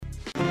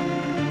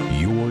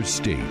your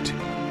state,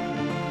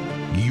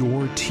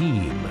 your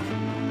team,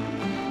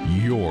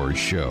 your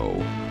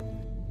show.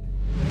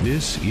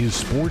 This is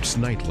Sports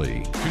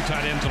Nightly. Two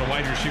tight ends and a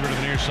wide receiver to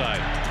the near side.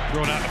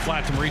 Throw it out in the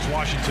flat to Maurice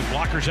Washington.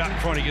 Blockers out in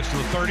front. He gets to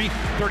the 30,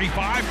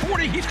 35,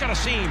 40. He's got a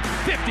seam.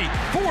 50,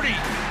 40,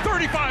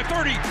 35,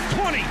 30,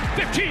 20,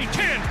 15,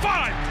 10,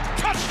 5.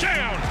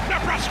 Touchdown,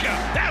 Nebraska.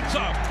 That's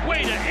a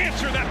way to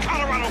answer that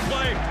Colorado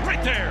play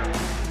right there.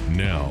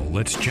 Now,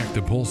 let's check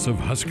the pulse of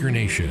Husker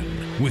Nation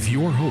with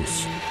your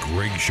hosts,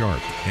 Greg Sharp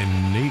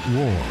and Nate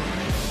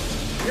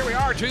Rohr. Here we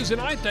are, Tuesday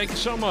night. Thank you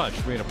so much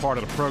for being a part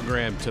of the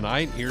program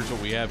tonight. Here's what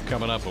we have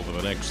coming up over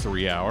the next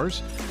 3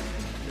 hours.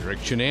 Eric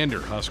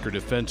Chinander, Husker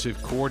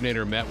defensive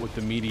coordinator, met with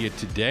the media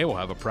today. We'll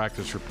have a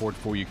practice report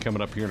for you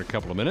coming up here in a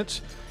couple of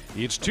minutes.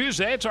 It's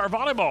Tuesday. It's our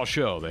volleyball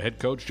show. The head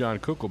coach, John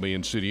Cook, will be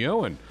in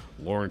studio, and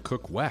Lauren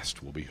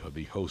Cook-West will be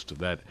the host of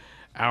that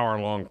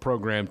hour-long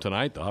program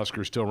tonight. The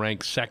Huskers still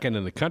ranked second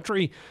in the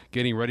country,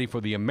 getting ready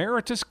for the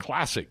Emeritus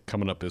Classic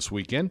coming up this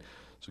weekend.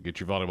 So get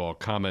your volleyball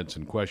comments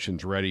and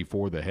questions ready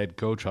for the head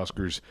coach.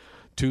 Huskers,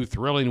 2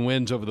 thrilling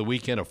wins over the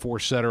weekend, a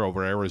 4-setter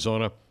over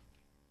Arizona,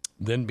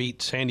 then beat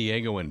San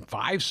Diego in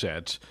 5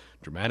 sets.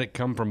 Dramatic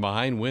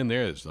come-from-behind win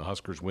there as the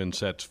Huskers win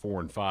sets 4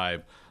 and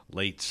 5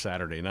 late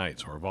Saturday night.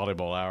 So our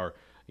volleyball hour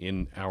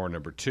in hour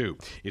number 2.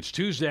 It's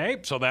Tuesday,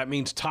 so that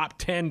means Top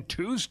 10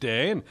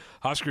 Tuesday, and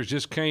Huskers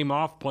just came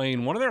off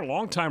playing one of their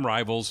longtime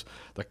rivals,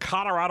 the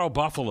Colorado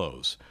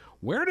Buffaloes.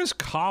 Where does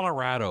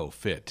Colorado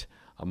fit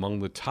among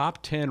the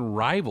top 10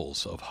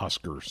 rivals of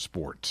Husker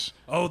sports?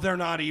 Oh, they're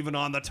not even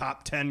on the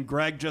top 10,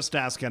 Greg. Just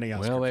ask any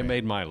Husker Well, they fan.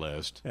 made my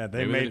list. Yeah,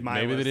 they made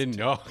my list. Maybe they didn't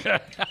know.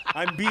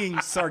 I'm being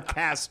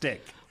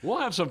sarcastic. We'll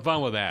have some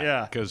fun with that.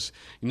 Yeah. Because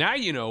now,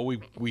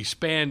 we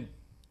span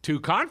 2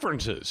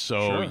 conferences, so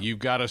Sure. You've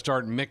got to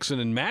start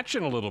mixing and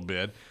matching a little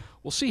bit.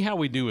 We'll see how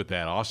we do with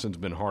that. Austin's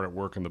been hard at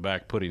work in the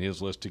back putting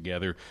his list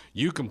together.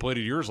 You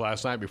completed yours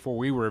last night before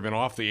we were even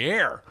off the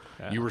air.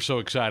 Yeah. You were so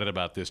excited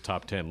about this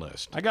top 10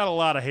 list. I got a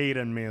lot of hate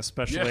in me,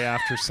 especially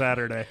after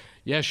Saturday.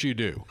 Yes, you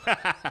do.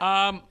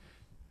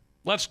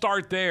 Let's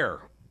start there.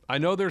 I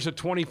know there's a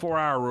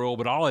 24-hour rule,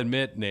 but I'll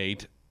admit,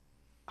 Nate,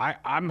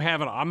 I'm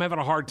having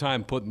a hard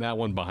time putting that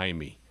one behind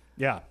me.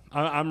 Yeah,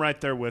 I'm right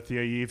there with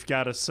you. You've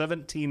got a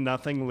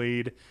 17-0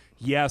 lead,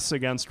 yes,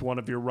 against one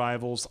of your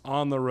rivals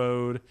on the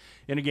road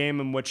in a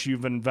game in which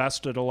you've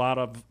invested a lot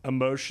of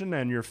emotion,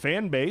 and your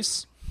fan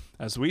base,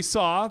 as we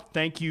saw,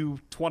 thank you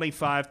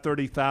 25,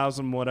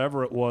 30,000,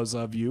 whatever it was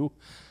of you,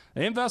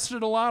 they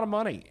invested a lot of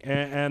money,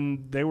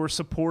 and they were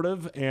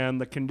supportive,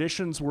 and the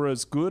conditions were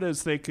as good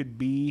as they could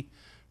be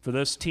for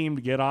this team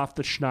to get off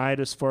the schneid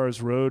as far as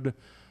road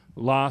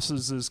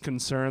losses is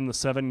concerned. The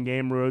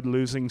 7-game road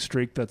losing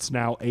streak that's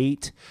now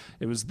 8.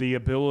 It was the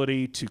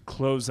ability to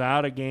close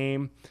out a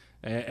game,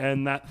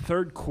 and that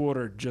third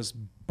quarter just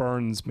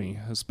burns me,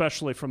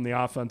 especially from the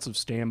offensive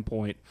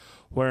standpoint,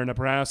 where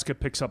Nebraska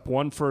picks up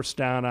 1 first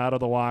down out of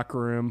the locker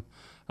room,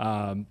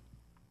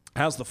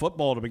 has the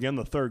football to begin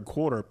the third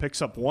quarter,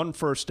 picks up 1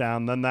 first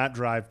down, then that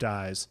drive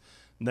dies,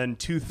 and then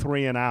 2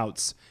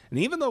 3-and-outs. And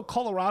even though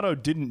Colorado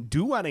didn't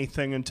do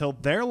anything until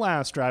their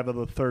last drive of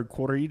the third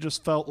quarter, you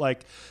just felt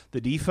like the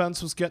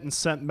defense was getting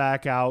sent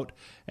back out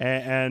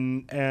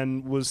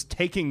and was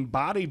taking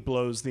body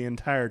blows the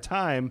entire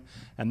time.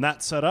 And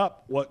that set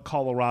up what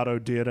Colorado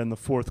did in the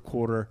fourth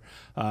quarter.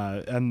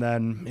 And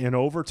then in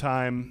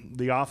overtime,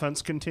 the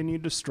offense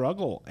continued to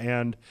struggle.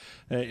 And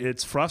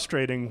it's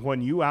frustrating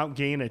when you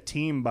outgain a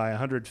team by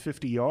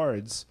 150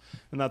 yards,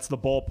 and that's the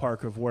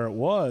ballpark of where it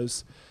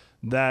was,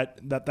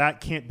 that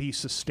can't be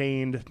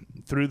sustained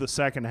through the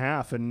second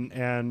half,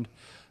 and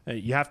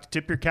you have to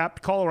tip your cap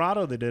to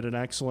Colorado. They did an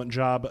excellent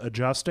job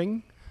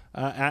adjusting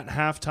at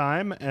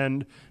halftime,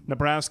 and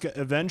Nebraska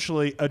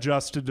eventually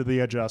adjusted to the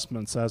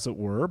adjustments, as it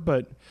were,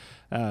 but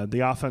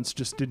the offense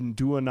just didn't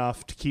do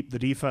enough to keep the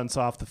defense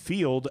off the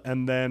field.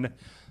 And then,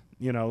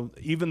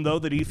 even though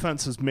the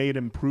defense has made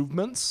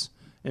improvements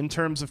in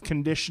terms of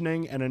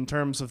conditioning and in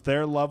terms of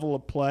their level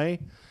of play,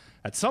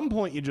 at some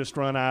point, you just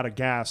run out of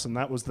gas, and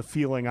that was the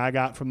feeling I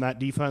got from that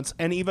defense.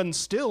 And even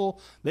still,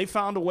 they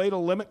found a way to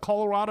limit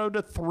Colorado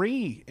to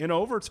 3 in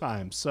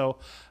overtime. So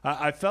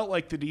I felt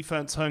like the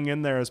defense hung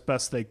in there as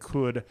best they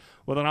could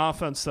with an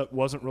offense that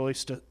wasn't really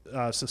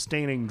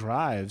sustaining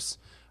drives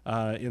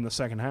in the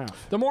second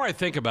half. The more I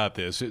think about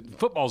this,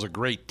 football's a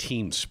great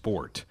team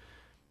sport.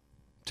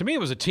 To me, it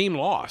was a team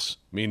loss.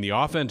 I mean, the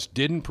offense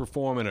didn't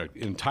perform in an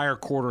entire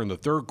quarter in the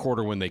third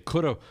quarter when they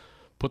could have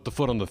put the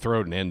foot on the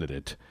throat and ended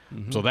it.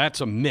 Mm-hmm. So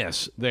that's a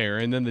miss there.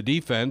 And then the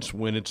defense,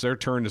 when it's their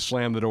turn to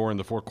slam the door in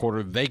the fourth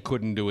quarter, they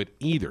couldn't do it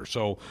either.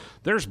 So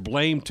there's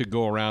blame to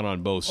go around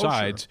on both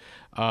sides.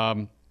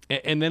 Sure.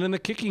 And then in the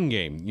kicking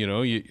game,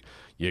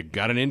 you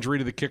got an injury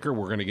to the kicker.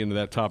 We're going to get into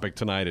that topic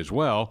tonight as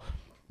well.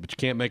 But you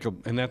can't make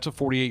and that's a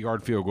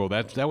 48-yard field goal.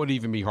 That would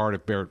even be hard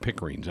if Barrett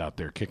Pickering's out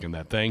there kicking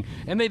that thing.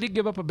 And they did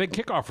give up a big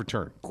kickoff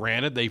return.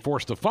 Granted, they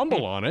forced a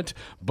fumble on it,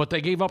 but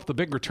they gave up the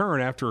big return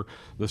after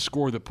the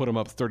score that put them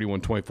up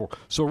 31-24.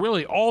 So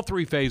really, all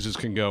three phases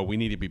can go. We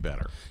need to be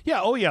better. Yeah,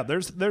 oh yeah.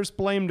 There's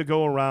blame to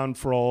go around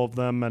for all of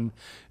them,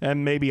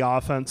 and maybe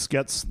offense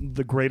gets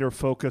the greater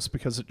focus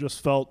because it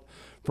just felt,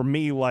 for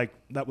me, like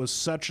that was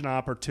such an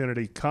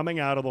opportunity coming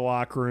out of the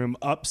locker room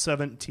up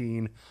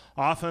 17.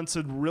 Offense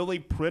had really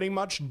pretty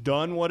much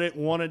done what it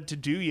wanted to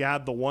do. You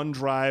had the one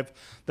drive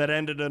that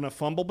ended in a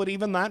fumble, but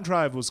even that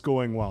drive was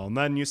going well. And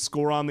then you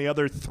score on the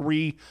other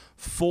three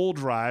full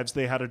drives.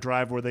 They had a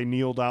drive where they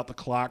kneeled out the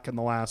clock in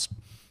the last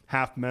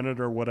half minute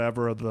or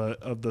whatever of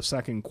the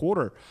second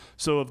quarter.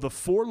 So of the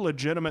four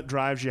legitimate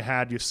drives you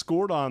had, you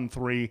scored on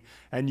three,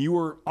 and you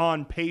were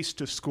on pace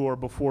to score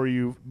before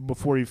you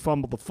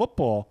fumbled the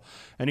football.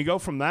 And you go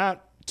from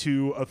that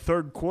to a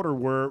third quarter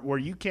where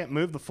you can't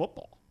move the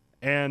football.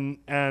 And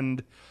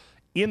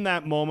in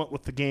that moment,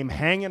 with the game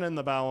hanging in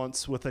the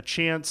balance, with a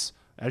chance,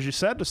 as you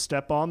said, to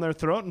step on their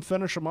throat and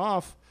finish them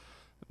off,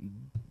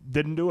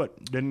 didn't do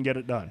it. Didn't get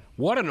it done.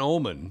 What an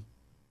omen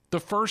the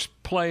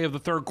first play of the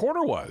third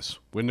quarter was,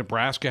 when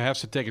Nebraska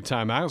has to take a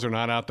timeout because they're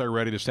not out there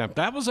ready to snap.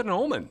 That was an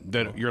omen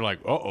that you're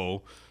like,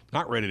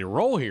 not ready to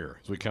roll here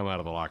as we come out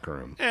of the locker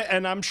room.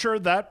 And I'm sure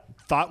that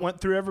thought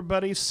went through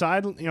everybody's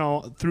side,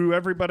 through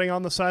everybody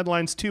on the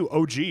sidelines too.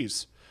 Oh,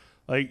 geez,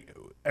 like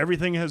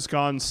everything has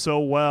gone so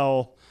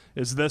well.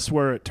 Is this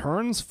where it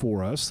turns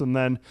for us? And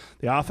then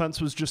the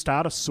offense was just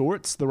out of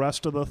sorts the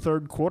rest of the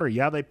third quarter.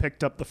 Yeah, they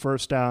picked up the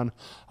first down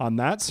on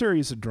that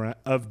series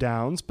of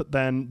downs, but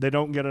then they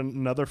don't get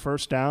another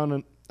first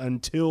down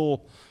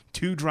until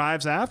two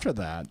drives after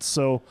that.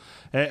 So,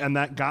 and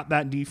that got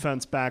that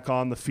defense back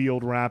on the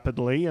field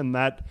rapidly, and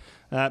that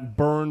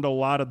burned a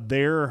lot of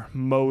their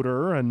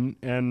motor.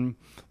 And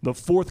the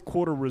fourth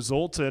quarter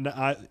resulted.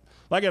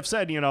 Like I've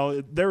said,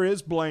 there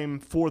is blame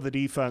for the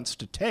defense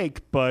to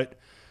take, but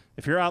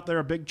if you're out there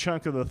a big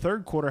chunk of the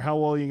third quarter, how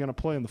well are you going to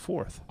play in the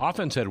fourth?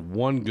 Offense had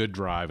one good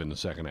drive in the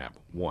second half.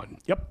 One.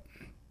 Yep.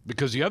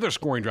 Because the other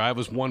scoring drive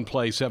was one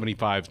play,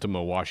 75 to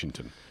Mo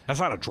Washington. That's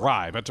not a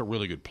drive. That's a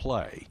really good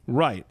play.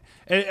 Right.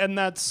 And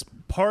that's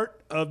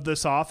part of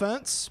this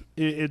offense.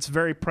 It's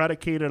very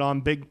predicated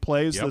on big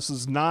plays. Yep. This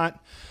is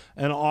not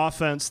an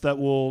offense that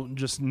will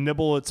just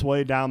nibble its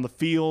way down the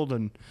field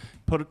and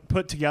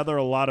put together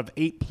a lot of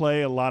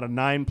 8-play, a lot of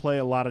 9-play,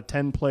 a lot of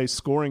 10-play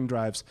scoring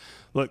drives.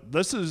 Look,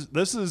 this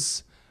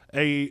is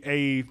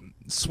a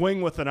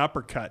swing with an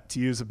uppercut, to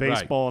use a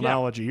baseball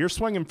analogy. You're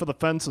swinging for the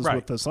fences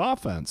with this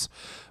offense.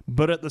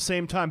 But at the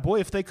same time, boy,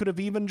 if they could have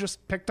even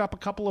just picked up a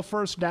couple of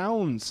first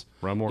downs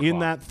in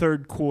that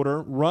third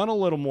quarter, run a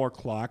little more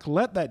clock,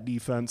 let that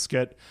defense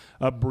get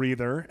a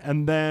breather,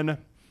 and then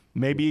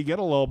maybe you get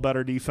a little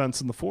better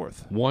defense in the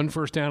fourth. One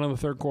first down in the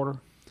third quarter?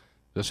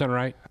 Does that sound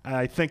right?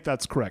 I think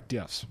that's correct,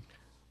 yes.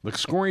 The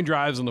scoring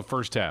drives in the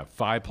first half: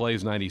 5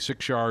 plays,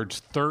 96 yards;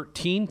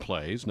 13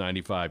 plays,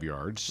 95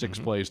 yards; 6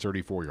 plays,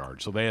 34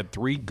 yards. So they had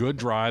 3 good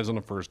drives in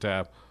the first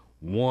half,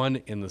 1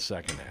 in the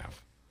second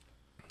half.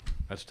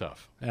 That's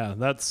tough. Yeah,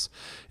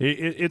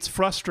 it's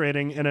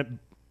frustrating, and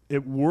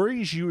it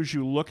worries you as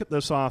you look at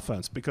this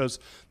offense, because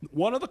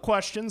one of the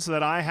questions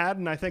that I had,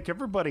 and I think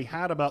everybody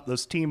had about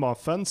this team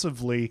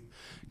offensively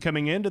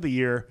coming into the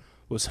year,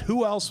 was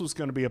who else was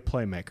going to be a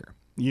playmaker.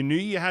 You knew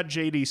you had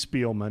J.D.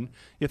 Spielman.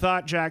 You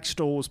thought Jack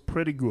Stoll was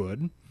pretty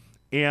good.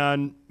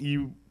 And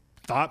you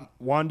thought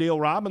Wan'Dale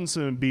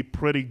Robinson would be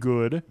pretty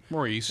good.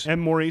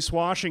 And Maurice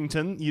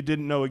Washington, you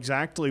didn't know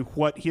exactly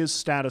what his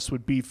status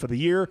would be for the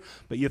year,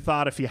 but you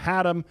thought if you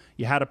had him,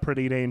 you had a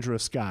pretty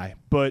dangerous guy.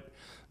 But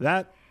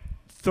that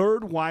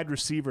third wide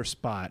receiver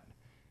spot,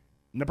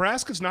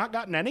 Nebraska's not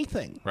gotten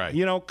anything. Right.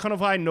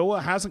 Kanawai Noah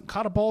hasn't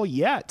caught a ball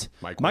yet.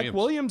 Mike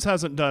Williams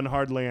hasn't done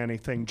hardly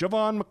anything.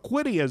 Javon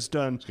McQuitty has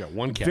done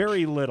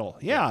very little.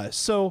 Yeah.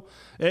 So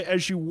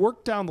as you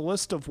work down the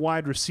list of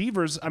wide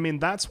receivers, I mean,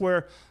 that's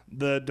where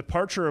the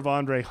departure of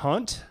Andre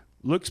Hunt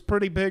looks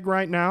pretty big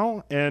right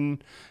now.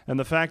 And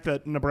the fact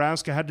that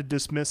Nebraska had to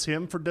dismiss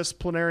him for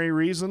disciplinary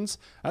reasons,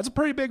 that's a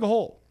pretty big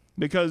hole.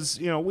 Because,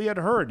 we had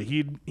heard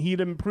he'd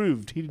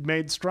improved. He'd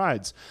made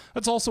strides.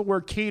 That's also where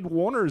Cade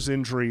Warner's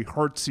injury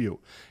hurts you.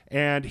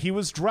 And he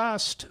was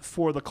dressed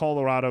for the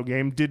Colorado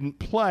game, didn't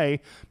play,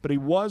 but he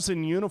was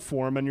in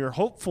uniform, and you're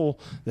hopeful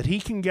that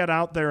he can get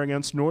out there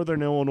against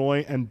Northern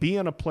Illinois and be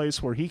in a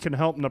place where he can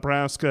help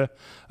Nebraska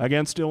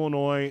against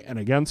Illinois and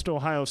against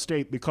Ohio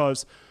State,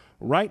 because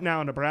right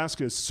now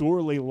Nebraska is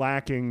sorely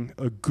lacking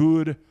a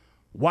good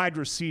wide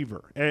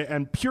receiver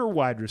and pure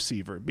wide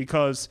receiver,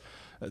 because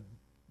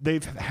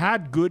they've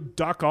had good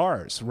duck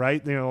R's,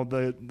 right?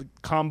 The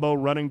combo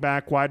running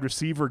back wide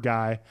receiver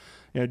guy.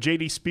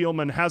 J.D.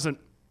 Spielman hasn't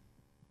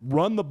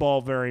run the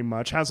ball very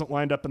much, hasn't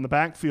lined up in the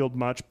backfield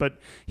much, but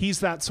he's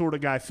that sort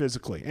of guy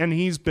physically, and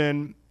he's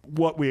been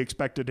what we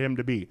expected him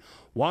to be.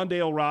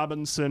 Wan'Dale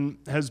Robinson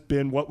has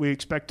been what we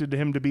expected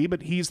him to be,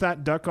 but he's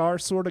that duck R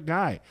sort of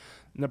guy.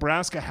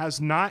 Nebraska has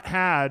not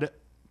had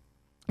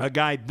a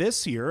guy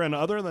this year, and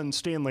other than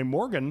Stanley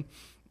Morgan,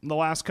 the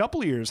last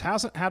couple of years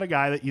hasn't had a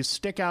guy that you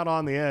stick out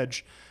on the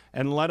edge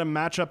and let him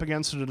match up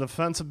against a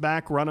defensive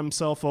back, run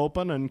himself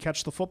open, and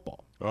catch the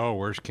football. Oh,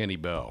 where's Kenny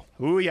Bell?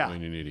 Ooh, yeah.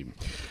 When you need him.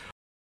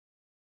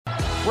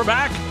 We're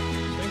back.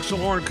 Thanks to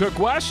Lauren Cook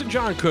West and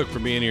John Cook for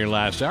being here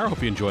last hour.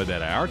 Hope you enjoyed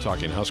that hour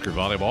talking Husker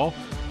volleyball.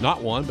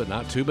 Not one, but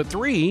not two, but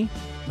three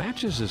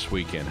matches this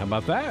weekend. How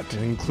about that?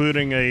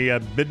 Including a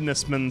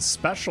business persons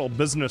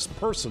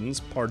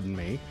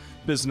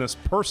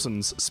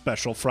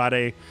special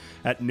Friday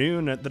at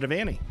noon at the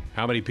Devaney.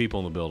 How many people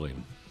in the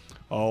building?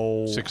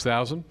 Oh,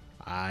 6,000?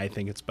 I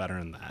think it's better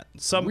than that.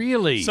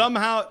 Really?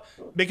 Somehow,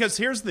 because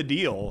here's the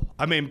deal.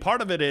 I mean,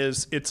 part of it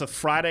is it's a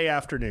Friday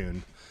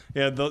afternoon.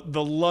 Yeah,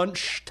 the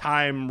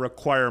lunchtime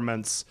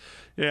requirements.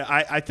 Yeah,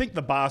 I think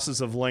the bosses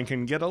of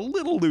Lincoln get a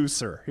little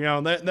looser. You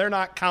know, they're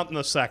not counting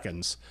the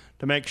seconds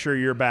to make sure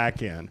you're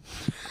back in.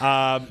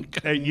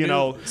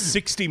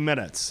 60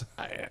 minutes.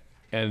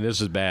 And this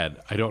is bad.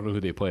 I don't know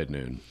who they play at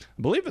noon.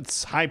 I believe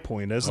it's High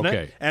Point, isn't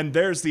Okay. it? And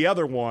there's the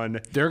other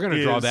one. They're going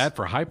to draw that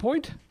for High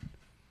Point?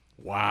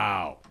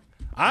 Wow.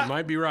 You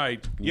might be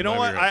right. You know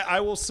what?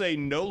 I will say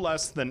no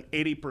less than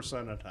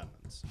 80%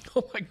 attendance.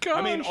 Oh, my gosh.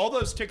 I mean, all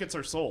those tickets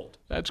are sold.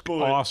 That's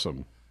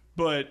awesome.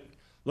 But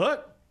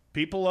look,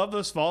 people love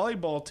this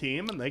volleyball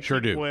team, and they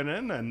keep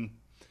winning,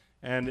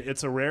 and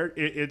it's a rare.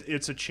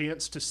 It's a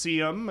chance to see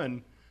them,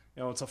 and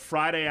it's a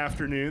Friday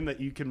afternoon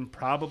that you can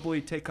probably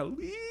take a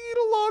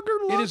little longer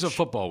lunch. It is a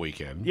football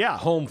weekend. Yeah,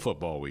 home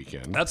football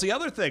weekend. That's the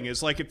other thing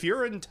is, like, if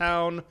you're in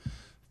town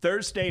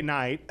Thursday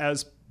night,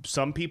 as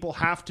some people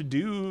have to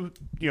do,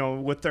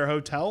 with their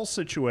hotel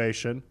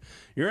situation.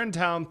 You're in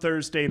town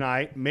Thursday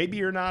night. Maybe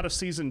you're not a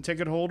season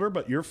ticket holder,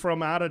 but you're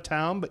from out of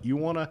town, but you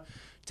want to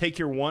take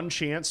your one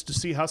chance to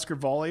see Husker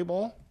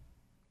volleyball.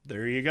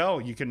 There you go.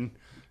 You can,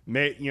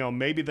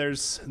 maybe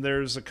there's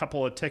a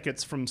couple of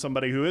tickets from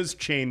somebody who is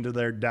chained to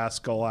their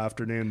desk all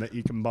afternoon that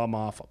you can bum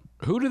off them.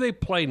 Who do they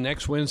play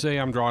next Wednesday?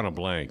 I'm drawing a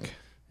blank.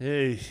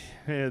 They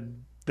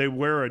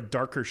wear a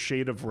darker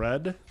shade of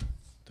red.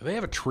 Do they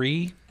have a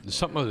tree?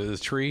 Something with the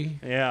tree?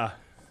 Yeah,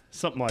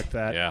 something like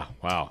that. Yeah,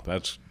 wow.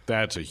 That's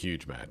a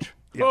huge match.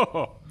 Yeah.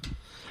 Oh.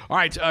 All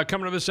right,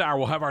 coming up this hour,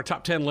 we'll have our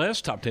Top 10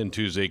 list. Top 10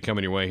 Tuesday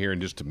coming your way here in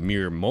just a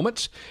mere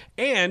moments.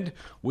 And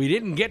we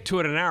didn't get to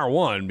it in hour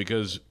one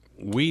because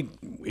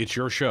it's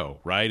your show,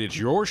 right? It's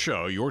your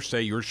show, your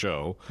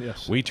show.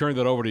 Yes. We turned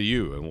it over to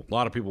you, and a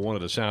lot of people wanted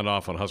to sound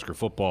off on Husker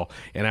football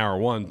in hour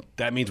one.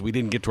 That means we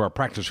didn't get to our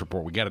practice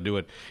report. We got to do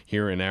it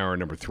here in hour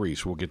number 3,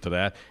 so we'll get to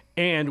that.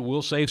 And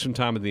we'll save some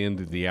time at the end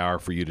of the hour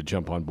for you to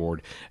jump on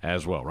board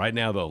as well. Right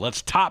now, though,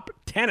 let's top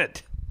 10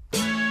 it.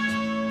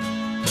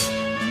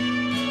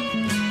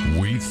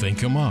 We think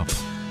them up.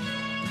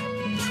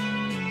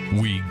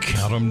 We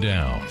count them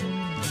down.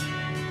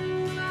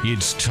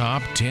 It's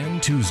Top 10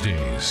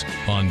 Tuesdays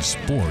on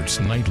Sports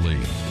Nightly.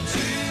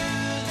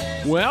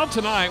 Well,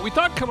 tonight, we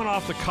thought coming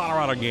off the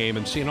Colorado game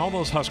and seeing all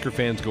those Husker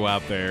fans go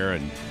out there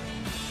and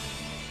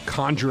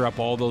conjure up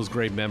all those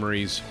great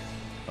memories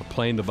of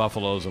playing the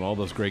Buffaloes and all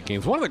those great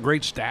games. One of the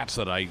great stats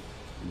that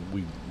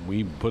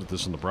we put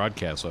this in the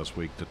broadcast last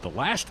week, that the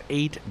last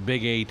 8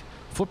 Big 8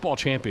 football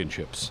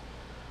championships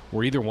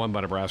were either won by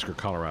Nebraska or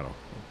Colorado.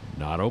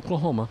 Not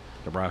Oklahoma,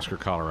 Nebraska or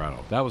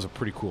Colorado. That was a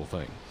pretty cool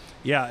thing.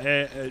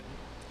 Yeah,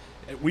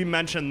 we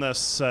mentioned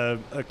this a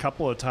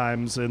couple of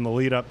times in the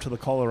lead up to the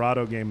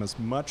Colorado game. As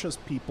much as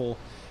people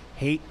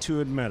hate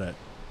to admit it,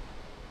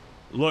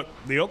 look,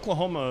 the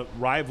Oklahoma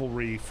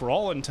rivalry, for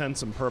all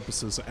intents and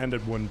purposes,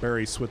 ended when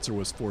Barry Switzer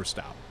was forced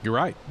out. You're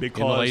right. In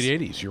the late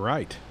 80s, you're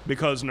right.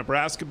 Because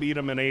Nebraska beat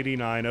them in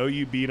 89,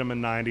 OU beat them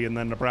in 90, and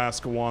then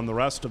Nebraska won the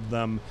rest of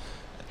them.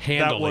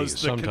 Handily, that was the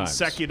sometimes.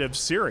 Consecutive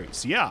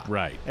series, yeah.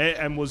 Right.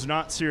 And was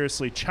not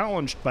seriously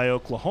challenged by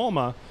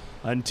Oklahoma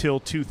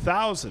until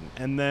 2000.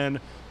 And then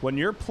when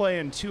you're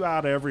playing 2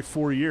 out of every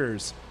 4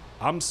 years,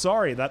 I'm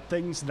sorry, that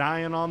thing's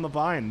dying on the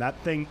vine. That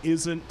thing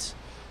isn't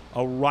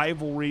a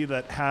rivalry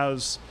that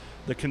has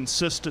the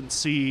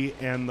consistency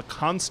and the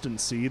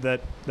constancy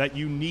that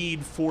you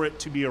need for it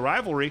to be a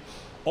rivalry.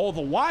 All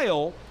the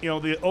while,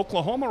 the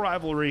Oklahoma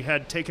rivalry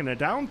had taken a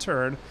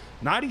downturn.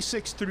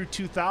 96 through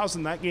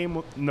 2000, that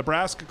game,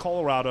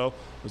 Nebraska-Colorado,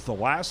 was the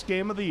last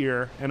game of the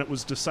year, and it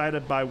was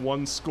decided by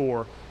one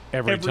score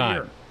every time.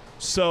 year.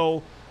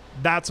 So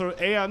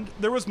and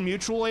there was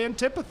mutual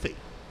antipathy.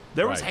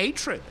 There was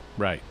hatred.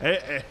 Right.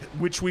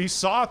 Which we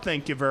saw,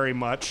 thank you very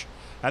much,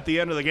 at the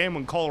end of the game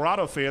when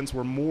Colorado fans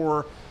were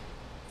more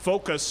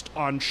focused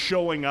on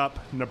showing up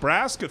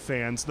Nebraska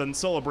fans than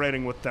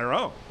celebrating with their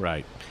own.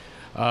 Right.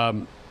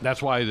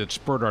 That's why that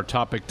spurred our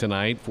topic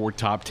tonight for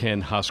Top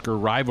 10 Husker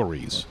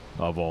rivalries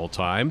of all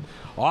time.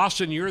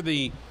 Austin, you're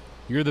the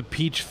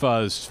peach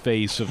fuzz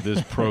face of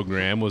this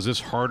program. Was this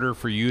harder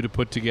for you to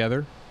put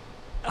together?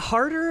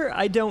 Harder?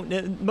 I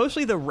don't.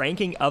 Mostly the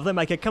ranking of them.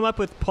 I could come up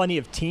with plenty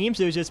of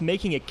teams. It was just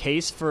making a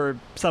case for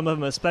some of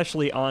them,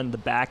 especially on the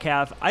back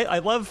half. I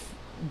love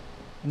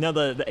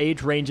the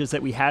age ranges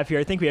that we have here.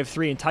 I think we have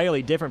 3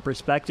 entirely different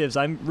perspectives.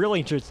 I'm really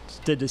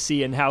interested to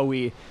see in how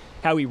we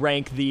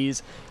rank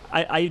these.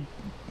 I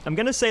I'm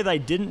going to say that I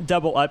didn't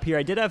double up here.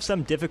 I did have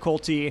some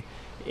difficulty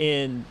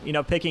in,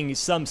 picking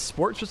some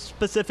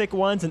sports-specific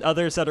ones and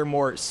others that are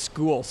more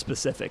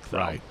school-specific, though.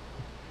 Right.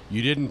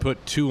 You didn't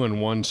put 2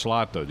 in one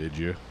slot, though, did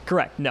you?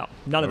 Correct. No,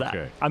 none of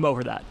that. I'm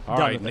over that. All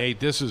Done right, with it. Nate,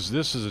 this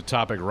is a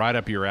topic right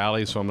up your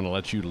alley, so I'm going to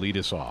let you lead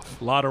us off.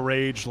 A lot of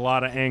rage, a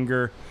lot of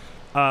anger.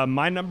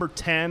 My number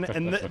 10,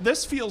 and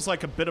this feels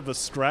like a bit of a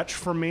stretch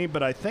for me,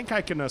 but I think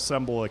I can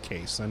assemble a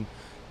case. And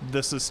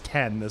this is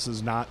 10. This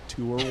is not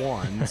 2 or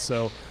 1,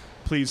 so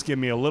please give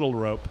me a little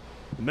rope.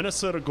 The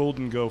Minnesota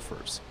Golden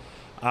Gophers.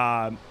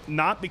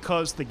 Not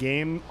because the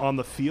game on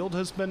the field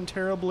has been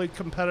terribly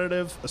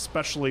competitive,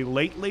 especially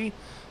lately,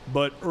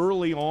 but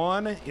early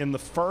on in the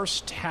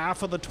first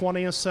half of the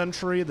 20th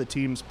century, the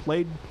teams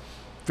played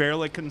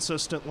fairly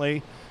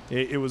consistently.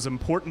 It was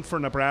important for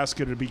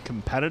Nebraska to be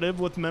competitive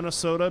with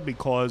Minnesota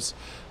because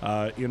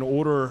in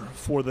order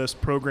for this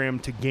program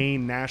to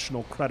gain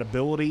national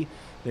credibility,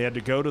 they had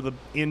to go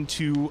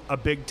into a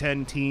Big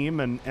Ten team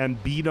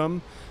and beat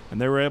them,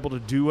 and they were able to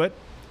do it.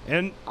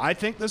 And I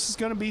think this is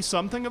going to be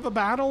something of a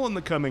battle in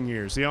the coming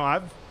years.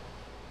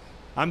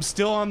 I'm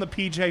still on the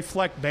PJ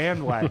Fleck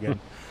bandwagon,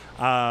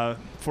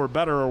 for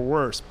better or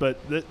worse. But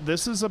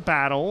this is a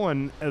battle,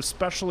 and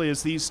especially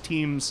as these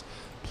teams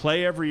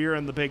play every year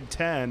in the Big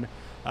Ten,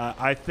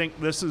 I think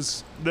this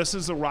is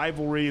a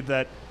rivalry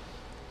that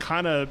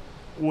kind of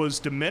was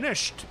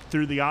diminished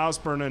through the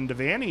Osborne and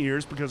Devaney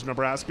years because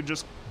Nebraska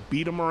just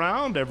beat them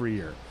around every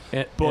year.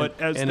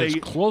 It's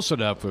close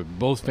enough that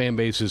both fan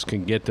bases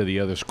can get to the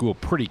other school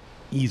pretty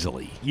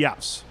easily.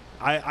 Yes.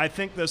 I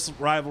think this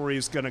rivalry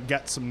is going to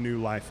get some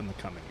new life in the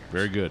coming years.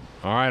 Very good.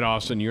 All right,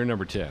 Austin, you're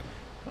number 10.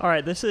 All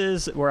right, this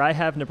is where I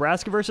have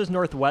Nebraska versus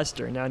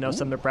Northwestern. Now, I know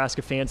some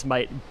Nebraska fans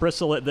might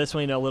bristle at this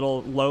one, a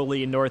little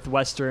lowly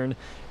Northwestern,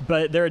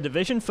 but they're a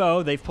division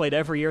foe. They've played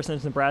every year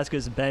since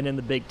Nebraska's been in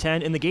the Big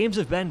Ten, and the games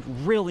have been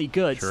really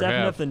good. Sure 7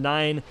 have. of the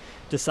 9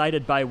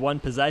 decided by one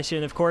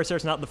possession. Of course,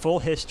 there's not the full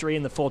history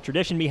and the full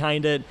tradition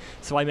behind it,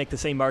 so I make the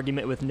same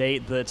argument with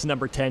Nate that it's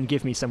number 10.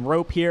 Give me some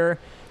rope here.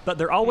 But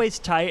they're always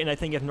tight, and I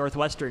think if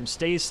Northwestern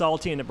stays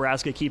salty and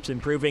Nebraska keeps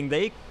improving,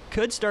 they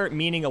could start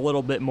meaning a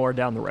little bit more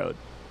down the road.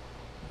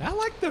 I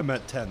like them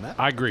at 10. That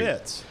I agree.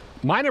 fits.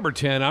 My number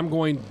 10, I'm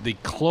going the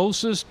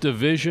closest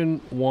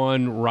Division I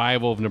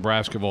rival of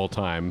Nebraska of all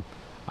time.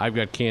 I've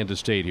got Kansas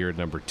State here at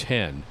number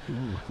 10. Ooh.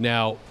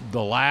 Now,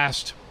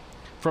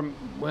 from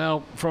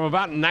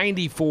about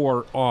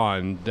 94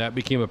 on, that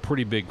became a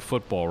pretty big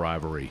football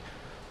rivalry.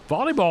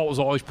 Volleyball was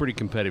always pretty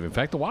competitive. In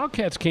fact, the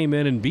Wildcats came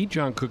in and beat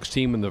John Cook's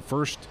team in the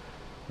first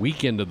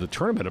weekend of the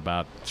tournament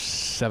about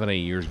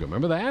 7-8 years ago.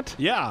 Remember that?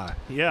 Yeah.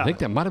 I think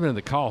that might have been at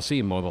the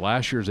Coliseum. One of the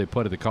last years they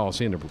played at the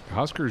Coliseum, the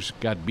Huskers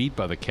got beat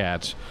by the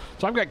Cats.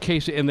 So I've got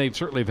Casey, and they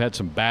certainly have had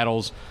some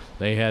battles.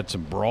 They had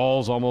some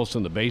brawls almost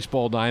in the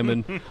baseball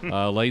diamond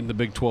late in the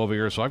Big 12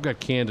 era. So I've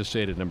got Kansas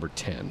State at number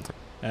 10.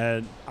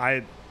 And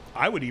I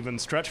would even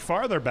stretch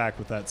farther back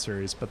with that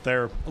series, but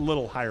they're a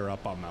little higher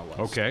up on my list.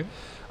 Okay.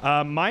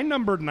 My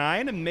number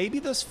 9, and maybe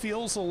this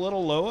feels a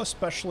little low,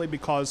 especially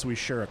because we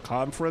share a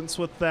conference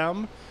with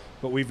them,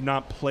 but we've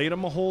not played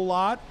them a whole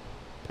lot,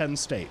 Penn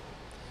State.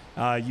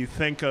 You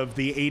think of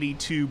the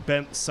 82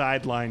 bent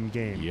sideline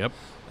game. Yep.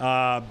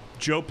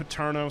 Joe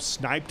Paterno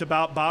sniped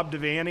about Bob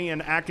Devaney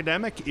and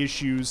academic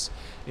issues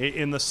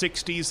in the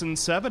 60s and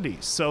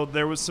 70s. So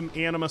there was some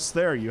animus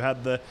there. You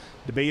had the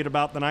debate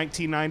about the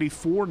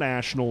 1994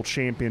 national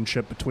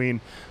championship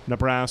between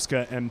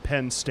Nebraska and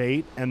Penn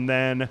State, and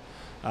then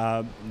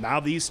now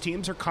these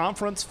teams are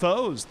conference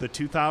foes. The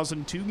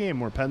 2002 game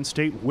where Penn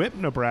State whipped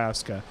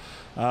Nebraska.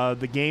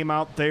 The game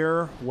out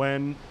there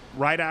when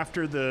right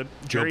after the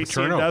Jerry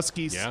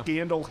Sandusky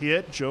scandal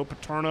hit, Joe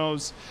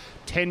Paterno's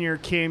tenure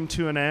came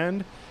to an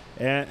end.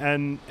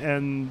 And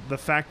the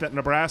fact that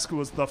Nebraska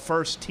was the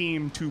first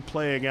team to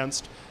play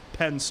against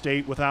Penn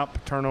State without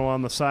Paterno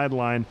on the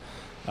sideline.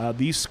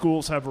 These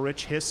schools have a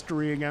rich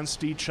history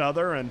against each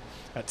other, and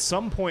at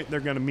some point they're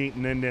going to meet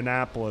in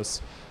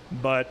Indianapolis.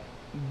 But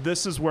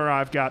this is where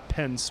I've got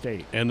Penn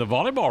State. And the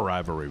volleyball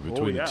rivalry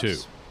between the two.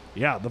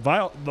 Yeah, the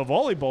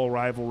volleyball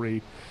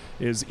rivalry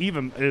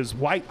is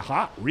white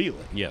hot,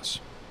 really. Yes.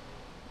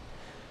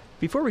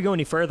 Before we go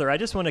any further, I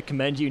just want to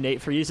commend you,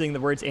 Nate, for using the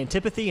words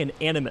antipathy and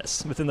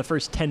animus within the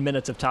first 10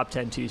 minutes of Top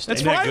 10 Tuesday.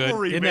 That's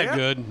rivalry, Isn't that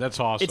good?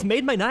 That's awesome. It's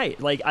made my night.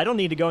 Like, I don't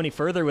need to go any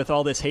further with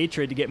all this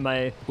hatred to get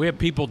my... We have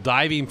people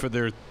diving for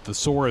their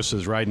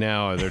thesauruses right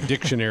now, their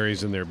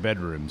dictionaries in their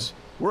bedrooms.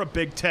 We're a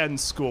Big Ten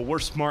school. We're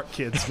smart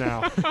kids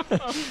now.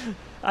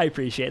 I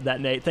appreciate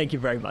that, Nate. Thank you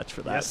very much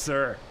for that. Yes,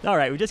 sir. All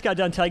right, we just got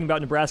done talking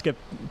about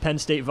Nebraska-Penn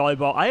State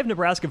volleyball. I have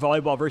Nebraska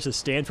volleyball versus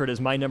Stanford as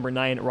my number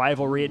 9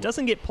 rivalry. It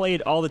doesn't get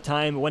played all the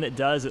time. When it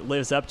does, it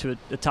lives up to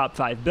a top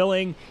 5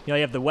 billing. You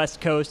have the West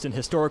Coast and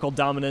historical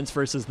dominance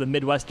versus the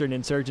Midwestern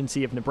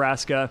insurgency of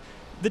Nebraska.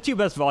 The two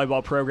best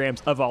volleyball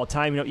programs of all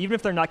time. Even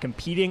if they're not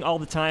competing all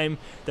the time,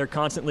 they're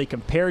constantly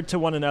compared to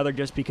one another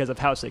just because of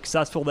how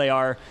successful they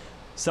are.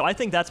 So I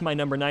think that's my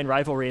number 9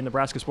 rivalry in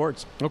Nebraska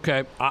sports.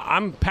 Okay.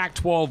 I'm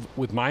Pac-12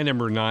 with my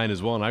number 9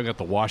 as well, and I've got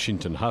the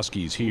Washington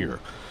Huskies here.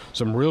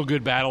 Some real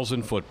good battles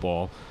in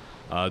football.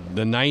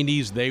 The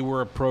 90s, they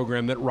were a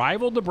program that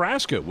rivaled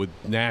Nebraska with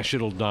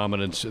national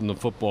dominance in the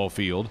football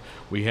field.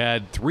 We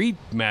had 3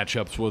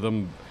 matchups with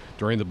them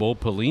during the Bo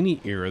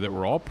Pelini era that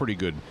were all pretty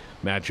good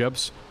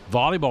matchups.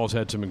 Volleyball's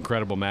had some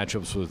incredible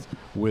matchups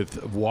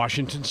with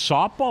Washington.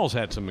 Softball's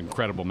had some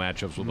incredible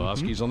matchups with the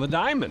Huskies on the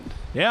diamond.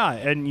 Yeah,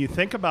 and you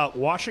think about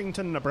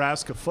Washington,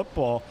 Nebraska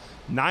football,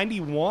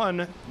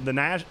 91,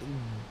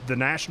 the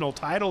national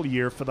title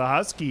year for the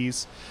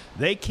Huskies,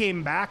 they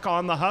came back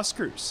on the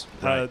Huskers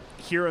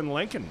here in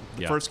Lincoln,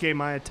 the first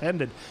game I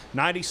attended.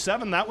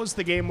 97, that was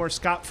the game where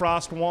Scott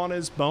Frost won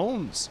his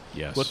bones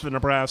with the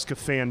Nebraska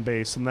fan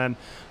base. And then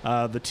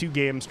the 2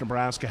 games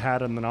Nebraska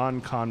had in the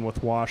non-con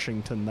with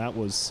Washington, that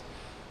was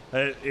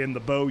in the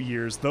Bo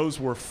years. Those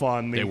were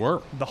fun. They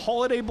were. The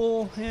Holiday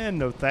Bowl,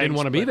 no thanks. Didn't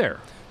want to be there.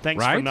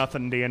 Thanks for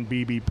nothing, Dan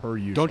Beebe, per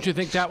usual. Don't you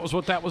think that was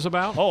what that was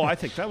about? Oh, I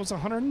think that was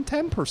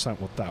 110%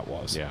 what that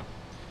was. Yeah.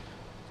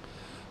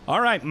 All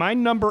right, my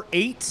number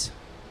 8,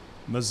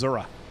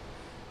 Missouri.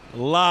 A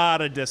lot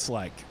of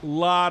dislike, a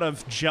lot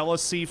of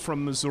jealousy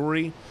from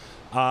Missouri.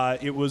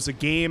 It was a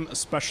game,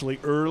 especially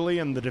early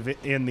in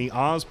the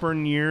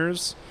Osborne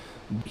years,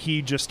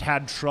 he just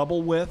had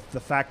trouble with.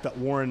 The fact that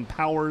Warren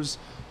Powers,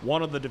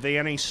 one of the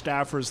Devaney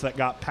staffers that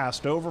got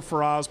passed over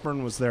for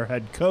Osborne, was their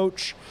head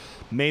coach,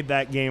 made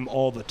that game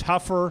all the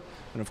tougher.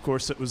 And, of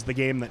course, it was the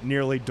game that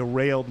nearly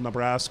derailed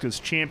Nebraska's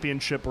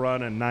championship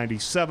run in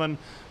 97,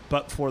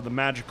 but for the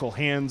magical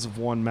hands of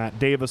one Matt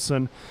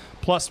Davison,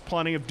 plus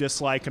plenty of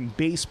dislike in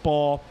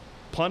baseball,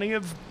 plenty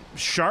of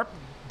sharp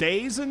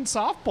days in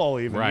softball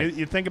even. Right.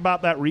 You think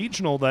about that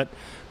regional that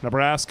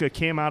Nebraska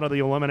came out of the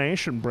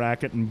elimination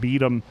bracket and beat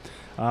them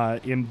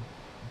in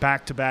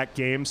back-to-back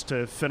games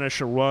to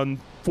finish a run,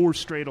 4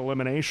 straight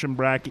elimination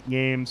bracket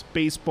games,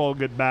 baseball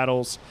good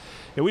battles.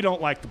 And we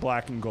don't like the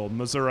black and gold.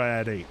 Missouri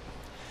at 8.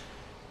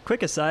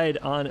 Quick aside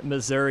on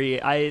Missouri,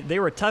 they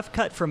were a tough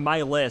cut from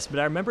my list, but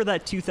I remember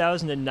that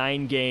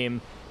 2009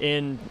 game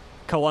in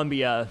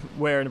Columbia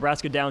where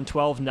Nebraska down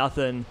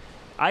 12-0.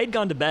 I'd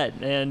gone to bed,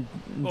 and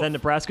then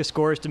Nebraska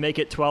scores to make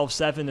it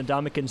 12-7, and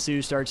Ndamukong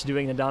Suh starts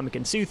doing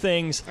Ndamukong Suh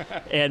things,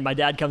 and my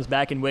dad comes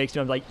back and wakes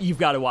me. I'm like, you've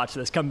got to watch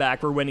this. Come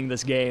back. We're winning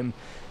this game.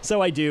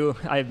 So I do.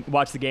 I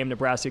watch the game.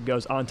 Nebraska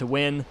goes on to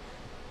win.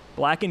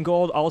 Black and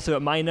gold also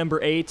at my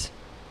number 8.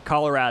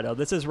 Colorado.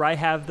 This is where I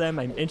have them.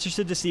 I'm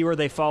interested to see where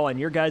they fall on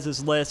your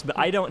guys' list, but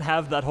I don't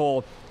have that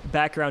whole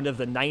background of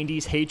the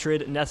 90s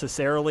hatred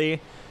necessarily.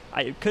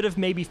 I could have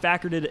maybe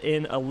factored it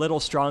in a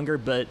little stronger,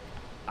 but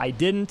I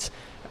didn't.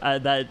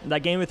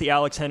 That game with the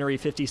Alex Henry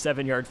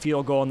 57-yard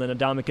field goal and then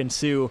Ndamukong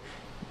Suh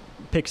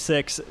pick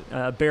 6,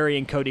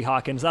 burying Cody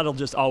Hawkins, that'll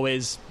just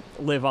always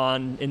live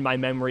on in my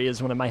memory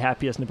as one of my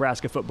happiest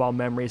Nebraska football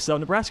memories. So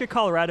Nebraska,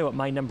 Colorado at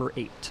my number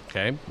 8.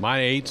 Okay. My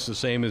 8's the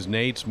same as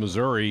Nate's,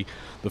 Missouri.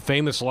 The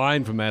famous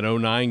line from that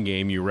 09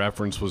 game you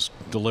referenced was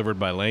delivered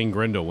by Lane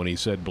Grindle when he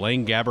said,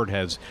 Blaine Gabbert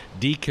has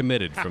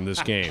decommitted from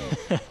this game.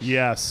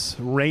 Yes.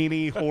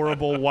 Rainy,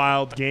 horrible,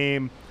 wild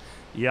game.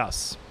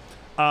 Yes.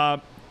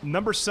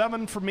 Number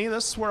 7 for me,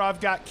 this is where I've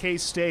got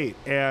K-State.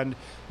 And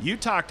you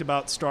talked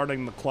about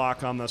starting the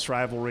clock on this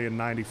rivalry in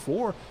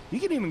 94. You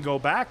can even go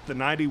back. The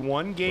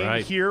 91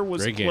 game here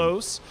was Great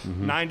close.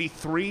 Game.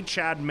 93,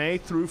 Chad May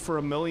threw for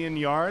 1,000,000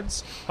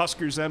 yards.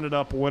 Huskers ended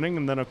up winning.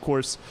 And then, of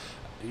course,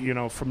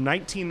 from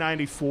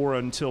 1994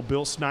 until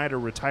Bill Snyder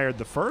retired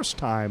the first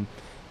time,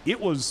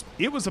 it was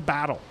a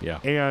battle. Yeah.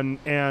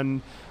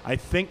 And I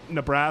think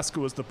Nebraska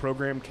was the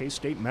program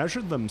K-State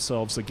measured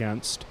themselves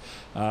against.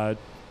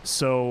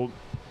 So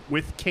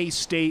with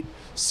K-State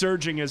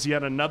surging as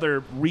yet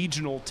another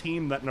regional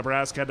team that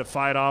Nebraska had to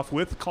fight off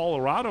with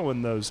Colorado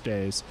in those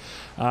days,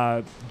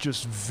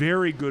 just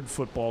very good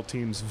football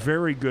teams,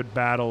 very good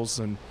battles.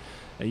 And,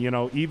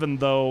 even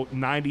though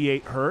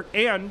 98 hurt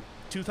and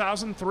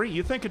 2003,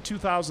 you think of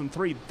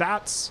 2003,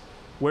 that's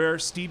where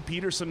Steve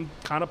Peterson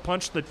kind of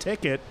punched the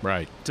ticket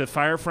to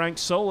fire Frank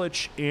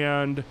Solich,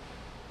 and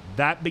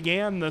that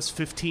began this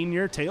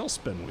 15-year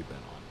tailspin we've been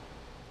on.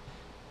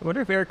 I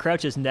wonder if Eric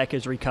Crouch's neck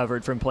is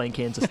recovered from playing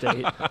Kansas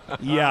State.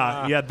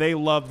 Yeah, they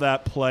love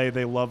that play.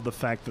 They love the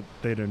fact that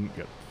they didn't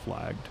get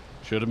flagged.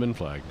 Should have been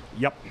flagged.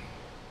 Yep.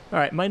 All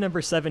right, my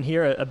number 7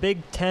 here, a Big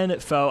Ten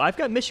foe. I've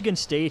got Michigan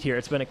State here.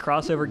 It's been a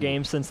crossover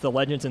game since the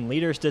Legends and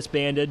Leaders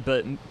disbanded,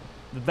 but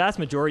the vast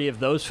majority of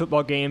those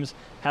football games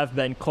have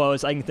been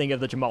close. I can think of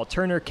the Jamal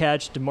Turner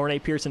catch,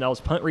 DeMornay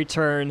Pearson-L's punt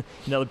return,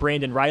 the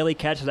Brandon Riley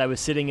catch that I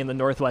was sitting in the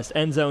northwest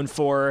end zone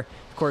for.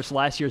 Of course,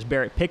 last year's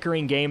Barrett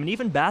Pickering game, and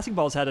even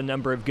basketball's had a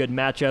number of good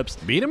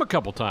matchups. Beat him a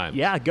couple times.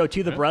 Yeah, go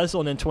to the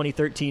Breslin in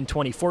 2013,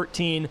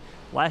 2014.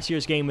 Last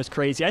year's game was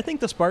crazy. I think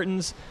the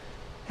Spartans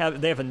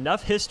have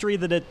enough history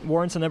that it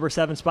warrants a number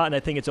 7 spot, and I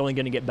think it's only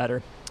going to get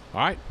better. All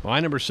right, my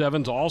number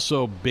 7's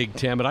also Big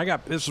Ten,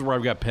 but this is where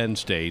I've got Penn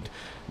State.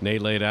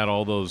 Nate laid out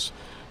all those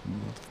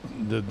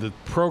the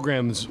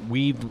programs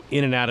weaved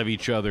in and out of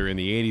each other in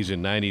the 80s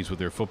and 90s with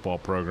their football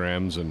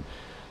programs, and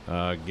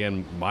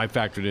Again, I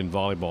factored in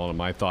volleyball in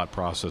my thought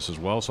process as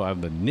well, so I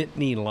have the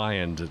Nittany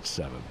Lions at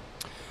 7.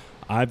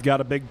 I've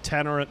got a big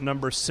tenor at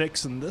number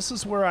 6, and this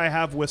is where I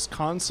have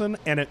Wisconsin,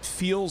 and it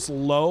feels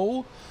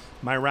low.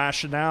 My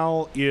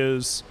rationale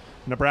is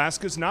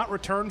Nebraska's not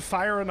returned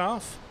fire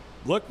enough.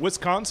 Look,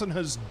 Wisconsin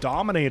has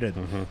dominated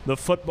the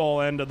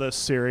football end of this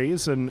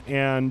series,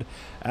 and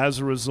as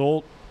a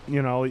result,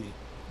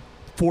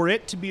 for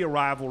it to be a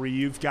rivalry,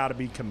 you've got to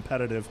be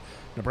competitive.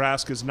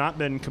 Nebraska's not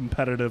been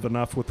competitive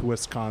enough with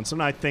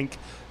Wisconsin. I think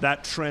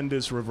that trend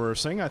is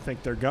reversing. I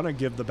think they're going to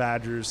give the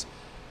Badgers,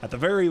 at the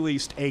very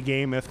least, a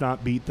game, if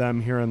not beat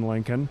them here in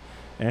Lincoln.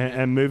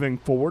 And moving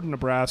forward,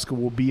 Nebraska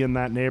will be in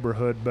that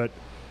neighborhood. But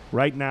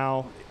right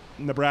now,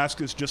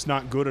 Nebraska's just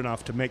not good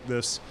enough to make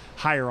this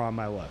higher on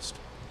my list.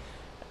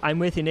 I'm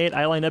with you, Nate.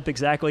 I line up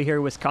exactly here,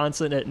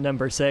 Wisconsin at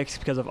number 6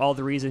 because of all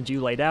the reasons you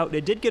laid out.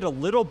 It did get a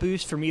little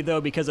boost for me, though,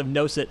 because of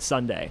No-Sit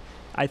Sunday.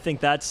 I think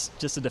that's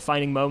just a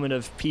defining moment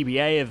of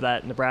PBA, of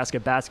that Nebraska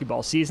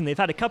basketball season. They've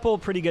had a couple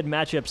pretty good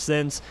matchups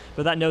since,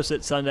 but that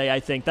No-Sit Sunday, I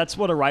think that's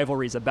what a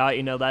rivalry is about.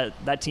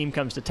 That team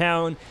comes to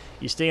town,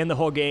 you stay in the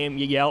whole game,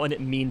 you yell, and it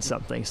means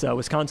something. So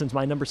Wisconsin's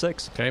my number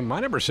 6. Okay,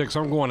 my number 6,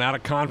 I'm going out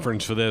of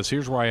conference for this.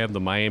 Here's where I have the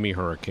Miami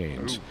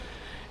Hurricanes. Ooh.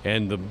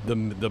 And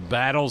the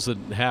battles that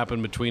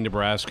happened between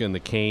Nebraska and the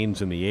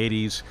Canes in the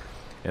 80s,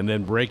 and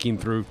then breaking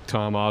through,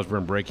 Tom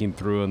Osborne breaking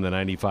through in the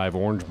 95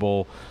 Orange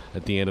Bowl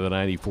at the end of the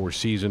 94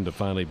 season to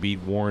finally beat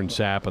Warren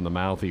Sapp and the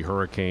mouthy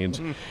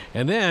Hurricanes.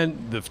 And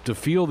then to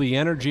feel the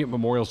energy at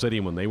Memorial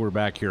Stadium when they were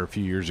back here a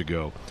few years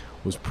ago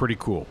was pretty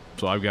cool.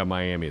 So I've got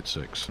Miami at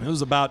 6. It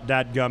was about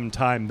dadgum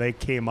time they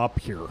came up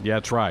here. Yeah,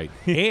 that's right.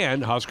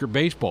 And Husker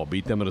baseball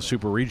beat them at a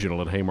super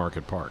regional at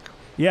Haymarket Park.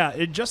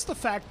 Yeah, just the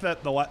fact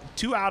that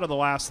 2 out of the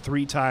last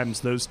 3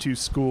 times those two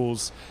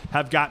schools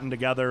have gotten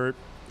together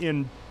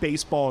in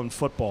baseball and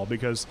football,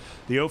 because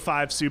the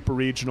 05 Super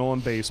Regional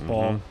in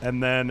baseball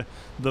and then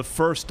the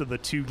first of the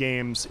 2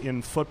 games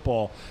in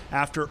football,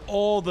 after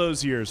all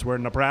those years where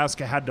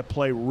Nebraska had to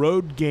play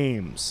road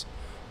games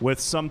with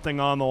something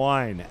on the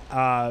line.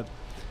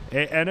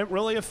 And it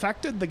really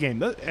affected the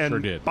game. And sure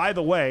did. By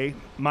the way,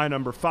 my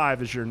number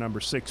 5 is your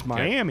number 6,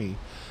 Miami.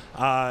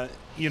 Okay.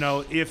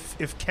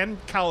 If Ken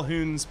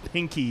Calhoun's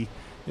pinky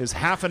is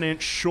half an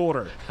inch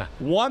shorter,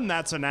 1,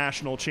 that's a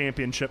national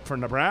championship for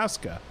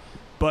Nebraska.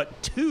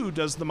 But 2,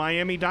 does the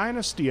Miami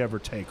dynasty ever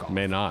take off?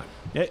 May not.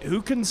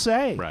 Who can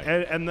say? Right.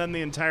 And then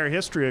the entire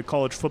history of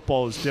college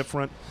football is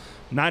different.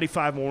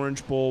 95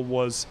 Orange Bowl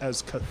was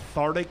as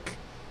cathartic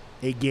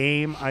a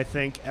game, I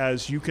think,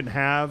 as you can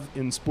have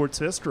in sports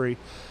history.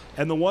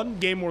 And the one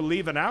game we're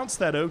leaving out's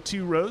that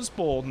 02 Rose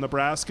Bowl,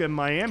 Nebraska and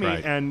Miami.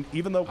 Right. And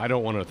even though I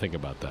don't want to think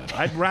about that.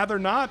 I'd rather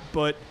not,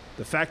 but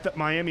the fact that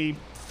Miami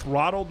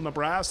throttled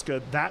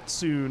Nebraska that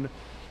soon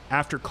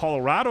after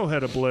Colorado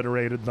had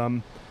obliterated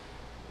them,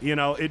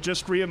 it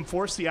just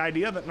reinforced the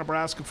idea that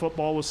Nebraska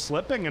football was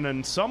slipping. And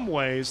in some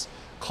ways,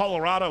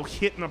 Colorado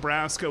hit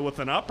Nebraska with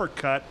an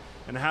uppercut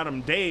and had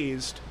them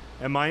dazed,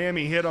 and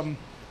Miami hit them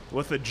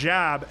with a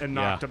jab and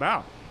knocked them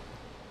out.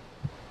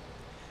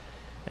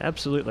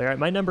 Absolutely. All right,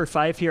 my number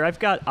 5 here, I've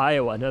got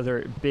Iowa,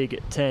 another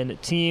Big Ten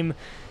team.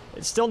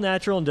 It's still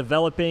natural and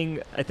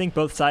developing. I think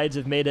both sides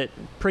have made it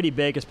pretty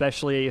big,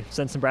 especially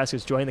since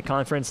Nebraska's joined the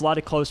conference. A lot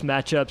of close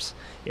matchups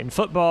in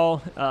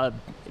football,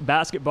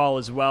 basketball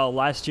as well.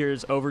 Last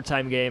year's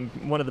overtime game,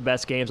 one of the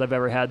best games I've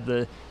ever had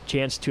the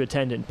chance to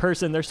attend in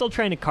person. They're still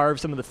trying to carve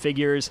some of the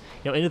figures,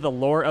 into the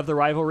lore of the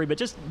rivalry, but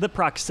just the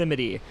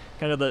proximity,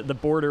 kind of the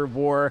border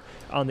war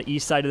on the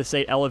east side of the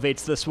state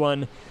elevates this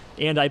one.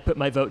 And I put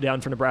my vote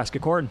down for Nebraska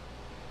Corn.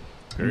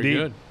 Very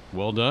good.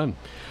 Well done.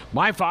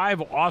 My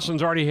 5,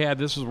 Austin's already had.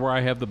 This is where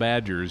I have the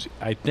Badgers.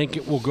 I think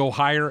it will go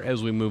higher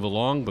as we move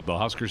along, but the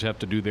Huskers have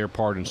to do their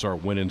part and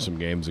start winning some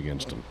games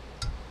against them.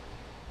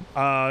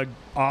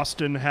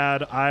 Austin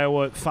had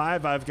Iowa at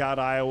 5. I've got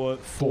Iowa at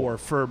 4.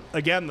 For,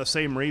 again, the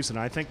same reason.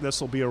 I think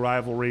this will be a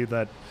rivalry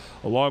that,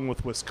 along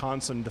with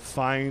Wisconsin,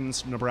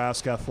 defines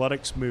Nebraska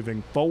athletics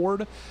moving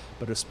forward,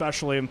 but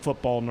especially in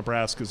football,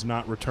 Nebraska's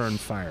not returned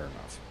fire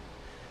enough.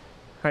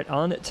 All right,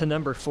 on to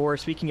number 4.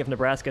 Speaking of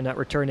Nebraska not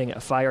returning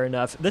fire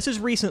enough, this is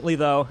recently,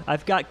 though.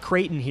 I've got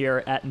Creighton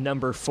here at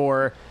number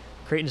 4.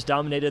 Creighton's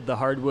dominated the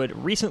hardwood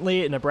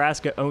recently.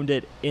 Nebraska owned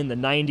it in the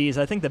 90s.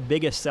 I think the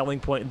biggest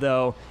selling point,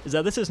 though, is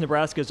that this is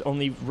Nebraska's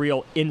only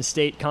real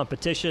in-state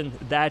competition.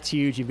 That's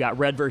huge. You've got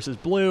red versus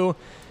blue.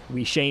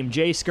 We shame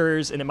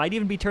J-Skers, and it might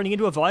even be turning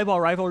into a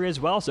volleyball rivalry as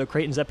well. So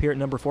Creighton's up here at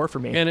number 4 for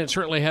me. And it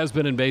certainly has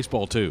been in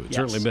baseball, too. It's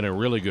certainly been a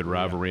really good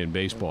rivalry in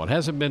baseball. It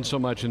hasn't been so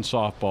much in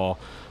softball,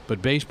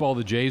 but baseball,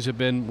 the Jays have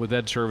been, with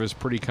Ed Service,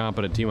 pretty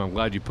competent team. I'm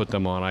glad you put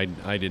them on.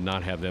 I did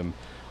not have them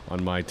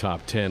on my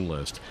top 10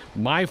 list.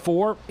 My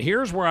 4,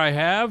 here's where I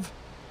have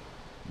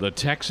the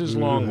Texas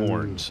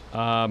Longhorns.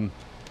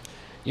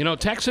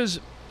 Texas,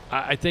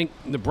 I think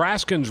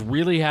Nebraskans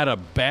really had a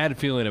bad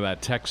feeling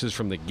about Texas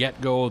from the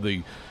get-go,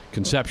 the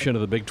conception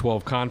of the Big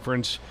 12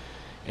 Conference.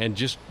 and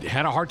just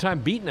had a hard time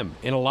beating them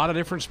in a lot of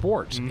different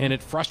sports. And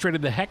it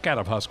frustrated the heck out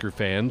of Husker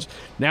fans.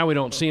 Now we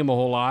don't see them a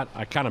whole lot.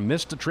 I kind of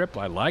missed the trip.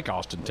 I like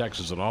Austin,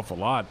 Texas an awful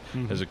lot.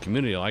 As a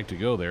community, I like to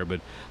go there.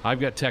 But I've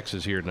got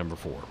Texas here at number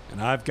 4.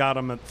 And I've got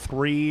them at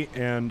 3.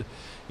 And,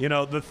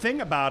 the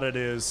thing about it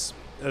is,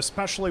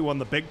 especially when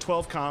the Big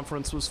 12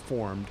 Conference was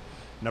formed,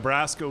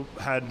 Nebraska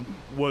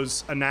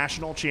was a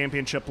national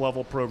championship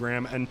level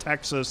program, and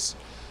Texas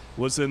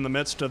was in the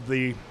midst of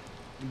the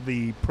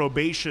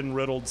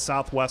probation-riddled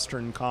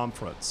Southwestern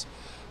Conference.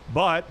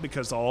 But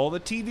because of all the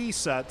TV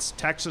sets,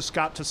 Texas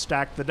got to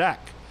stack the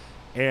deck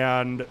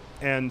and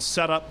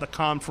set up the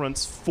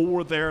conference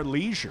for their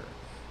leisure.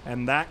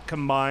 And that,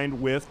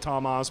 combined with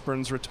Tom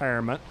Osborne's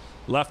retirement,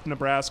 left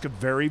Nebraska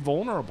very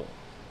vulnerable.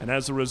 And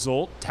as a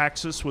result,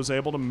 Texas was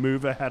able to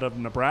move ahead of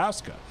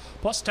Nebraska.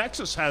 Plus,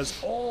 Texas has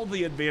all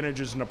the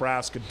advantages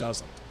Nebraska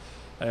doesn't.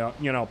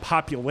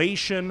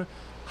 Population,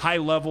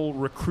 high-level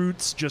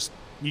recruits, just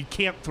you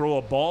can't throw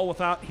a ball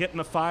without hitting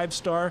a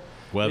 5-star.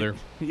 Weather.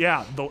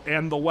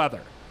 And the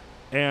weather.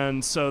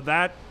 And so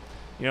that,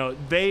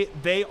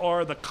 they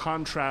are the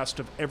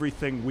contrast of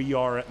everything we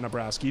are at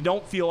Nebraska. You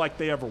don't feel like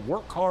they ever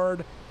work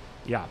hard.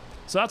 Yeah.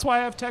 So that's why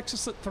I have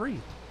Texas at 3.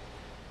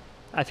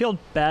 I feel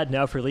bad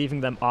now for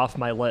leaving them off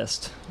my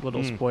list.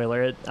 Little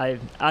spoiler.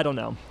 I don't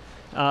know.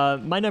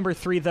 My number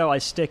 3, though, I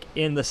stick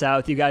in the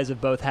South. You guys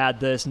have both had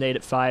this. Nate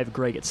at 5,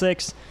 Greg at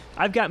 6.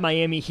 I've got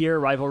Miami here.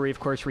 Rivalry,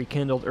 of course,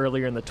 rekindled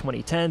earlier in the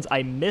 2010s.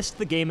 I missed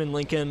the game in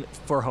Lincoln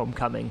for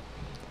homecoming.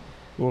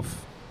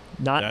 Oof.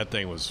 That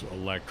thing was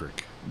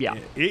electric. Yeah.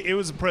 It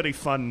was a pretty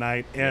fun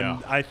night.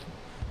 And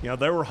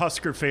there were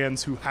Husker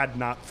fans who had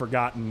not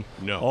forgotten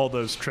all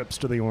those trips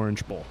to the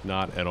Orange Bowl.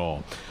 Not at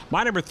all.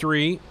 My number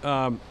 3,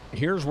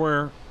 here's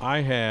where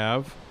I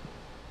have.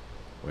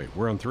 Wait,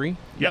 we're on 3?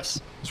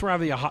 Yes. That's where I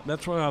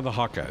have the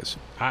Hawkeyes.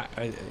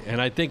 And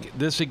I think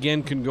this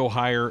again can go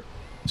higher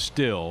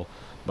still.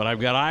 But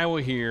I've got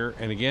Iowa here,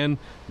 and again,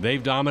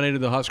 they've dominated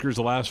the Huskers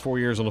the last 4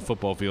 years on the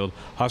football field.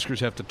 Huskers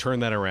have to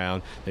turn that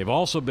around. They've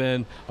also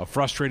been a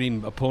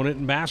frustrating opponent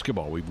in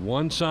basketball. We've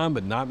won some,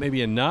 but not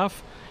maybe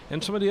enough.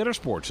 And some of the other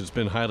sports, it's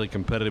been highly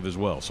competitive as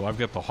well. So I've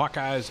got the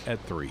Hawkeyes at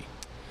 3.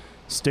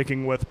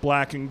 Sticking with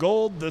black and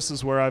gold, this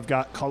is where I've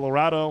got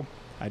Colorado.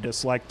 I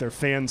dislike their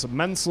fans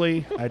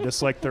immensely. I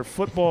dislike their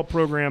football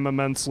program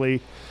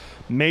immensely.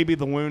 Maybe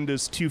the wound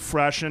is too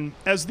fresh. And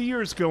as the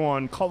years go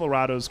on,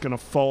 Colorado's going to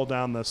fall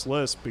down this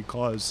list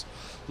because,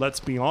 let's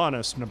be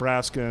honest,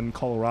 Nebraska and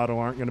Colorado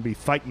aren't going to be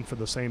fighting for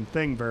the same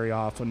thing very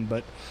often.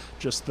 But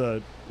just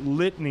the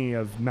litany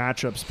of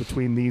matchups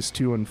between these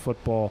two in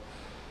football,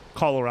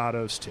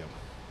 Colorado's too.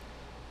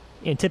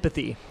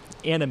 Antipathy,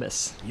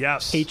 animus,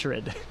 yes,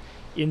 hatred.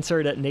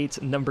 Insert at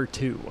Nate's number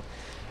 2.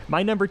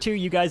 My number 2,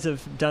 you guys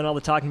have done all the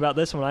talking about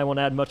this one. I won't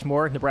add much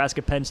more.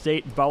 Nebraska, Penn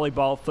State,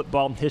 volleyball,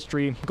 football,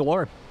 history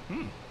galore.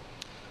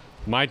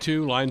 My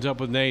 2 lines up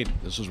with Nate.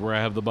 This is where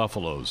I have the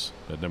Buffaloes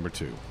at number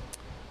 2.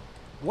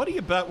 What do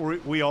you bet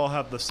we all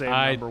have the same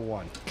number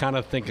 1? Kind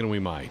of thinking we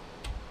might.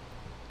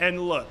 And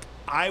look,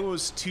 I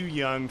was too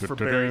young for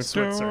Barry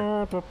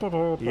Switzer.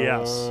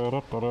 Yes.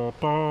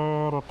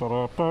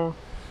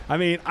 I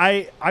mean,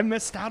 I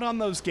missed out on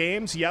those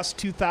games. Yes,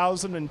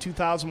 2000 and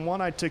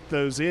 2001, I took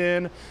those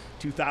in.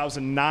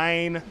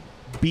 2009,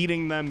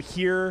 beating them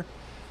here.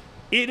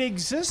 It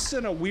exists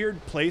in a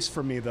weird place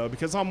for me, though,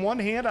 because on one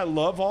hand, I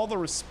love all the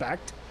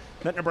respect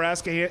that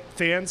Nebraska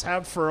fans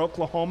have for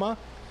Oklahoma.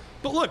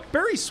 But look,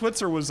 Barry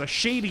Switzer was a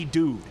shady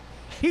dude.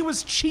 He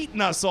was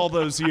cheating us all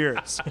those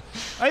years.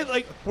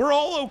 We're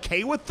all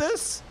okay with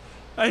this?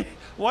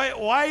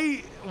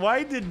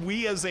 Why did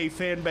we as a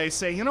fan base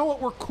say, you know what,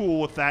 we're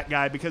cool with that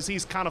guy because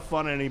he's kind of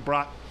fun and he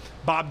brought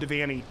Bob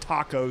Devaney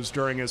tacos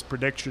during his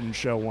prediction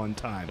show one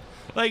time?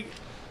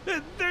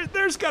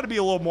 There's got to be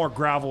a little more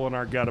gravel in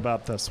our gut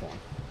about this one.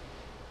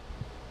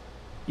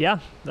 Yeah,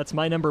 that's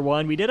my number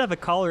 1. We did have a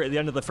caller at the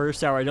end of the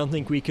first hour I don't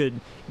think we could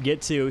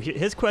get to.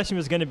 His question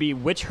was going to be,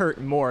 which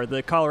hurt more,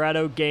 the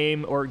Colorado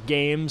game or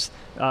games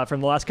from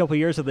the last couple of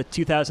years or the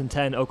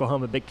 2010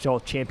 Oklahoma Big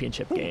 12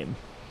 championship game?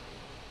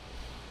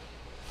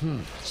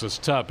 So it's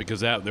tough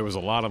because there was a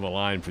lot on the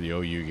line for the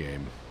OU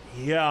game.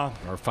 Yeah.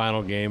 Our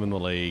final game in the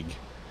league.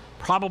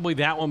 Probably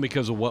that one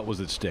because of what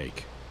was at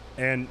stake.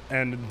 And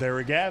there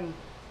again,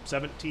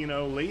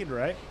 17-0 lead,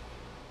 right?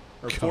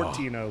 Or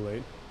 14-0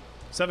 lead.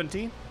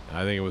 17?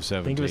 I think it was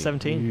 17. I think it was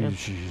 17, yeah.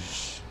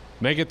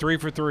 Make it 3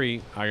 for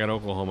 3. I got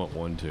Oklahoma at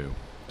 1-2.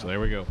 So there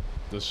we go.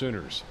 The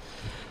Sooners.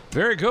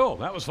 Very cool.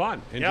 That was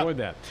fun. Enjoyed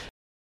that.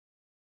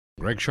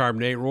 Greg Sharp,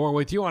 Nate Rohr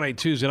with you on a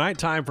Tuesday night.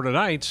 Time for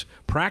tonight's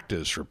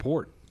practice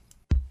report.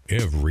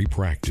 Every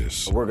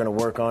practice. We're going to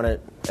work on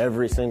it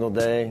every single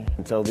day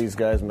until these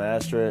guys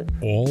master it.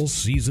 All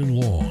season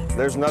long.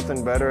 There's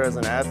nothing better as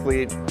an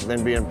athlete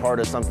than being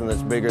part of something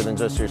that's bigger than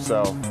just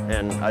yourself.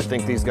 And I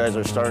think these guys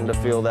are starting to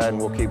feel that, and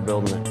we'll keep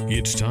building it.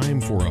 It's time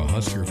for a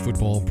Husker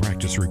football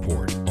practice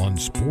report on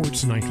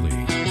Sports Nightly.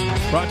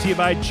 Brought to you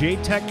by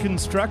J-Tech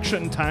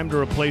Construction. Time to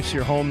replace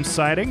your home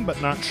siding, but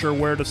not sure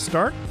where to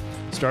start?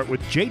 Start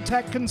with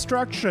J-Tech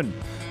Construction,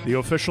 the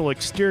official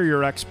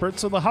exterior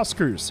experts of the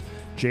Huskers.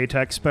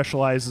 J-Tech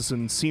specializes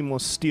in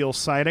seamless steel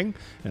siding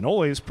and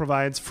always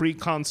provides free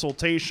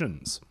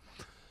consultations.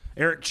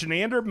 Erik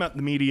Chinander met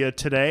the media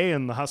today,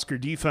 and the Husker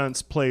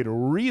defense played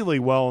really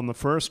well in the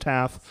first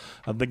half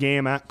of the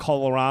game at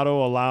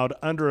Colorado, allowed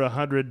under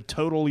 100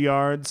 total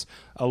yards,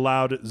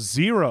 allowed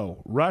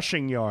 0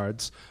 rushing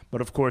yards.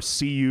 But, of course,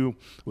 CU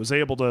was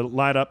able to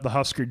light up the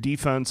Husker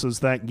defense as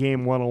that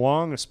game went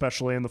along,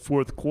 especially in the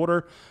fourth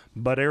quarter.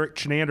 But Erik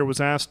Chinander was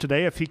asked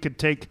today if he could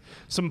take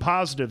some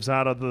positives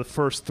out of the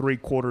first 3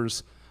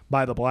 quarters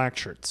by the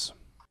Blackshirts.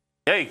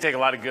 Yeah, you can take a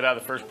lot of good out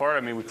of the first part.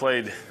 I mean, we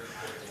played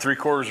 3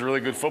 quarters of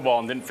really good football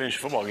and didn't finish a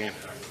football game.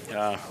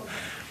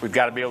 We've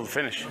got to be able to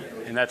finish.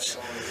 And that's,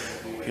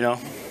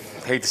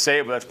 hate to say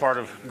it, but that's part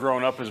of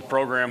growing up as a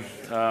program.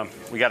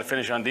 We got to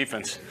finish on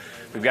defense.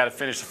 We've got to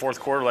finish the fourth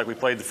quarter like we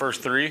played the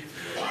first 3,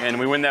 and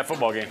we win that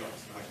football game.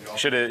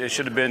 It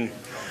should have been,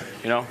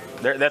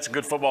 that's a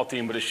good football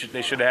team, but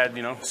they should have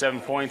had, 7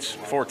 points,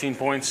 14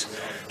 points.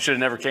 Should have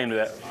never came to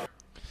that.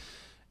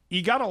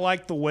 You got to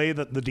like the way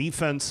that the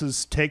defense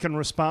has taken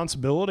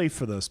responsibility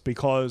for this,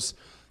 because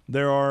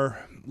there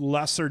are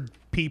lesser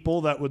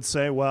people that would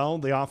say, well,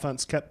 the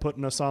offense kept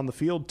putting us on the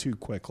field too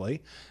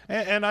quickly.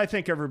 And I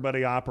think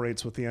everybody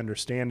operates with the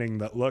understanding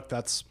that, look,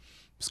 that's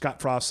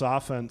Scott Frost's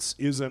offense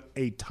isn't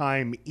a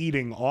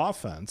time-eating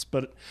offense.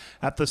 But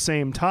at the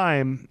same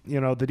time,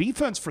 the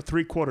defense for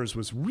 3 quarters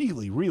was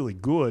really, really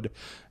good.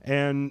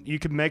 And you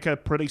could make a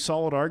pretty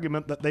solid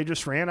argument that they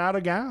just ran out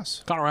of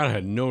gas. Colorado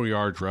had no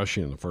yards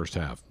rushing in the first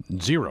half.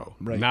 0.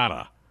 Right.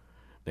 Nada.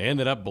 They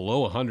ended up below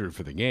 100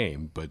 for the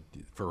game, but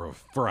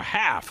for a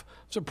half,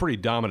 it's a pretty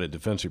dominant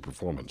defensive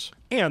performance.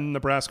 And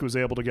Nebraska was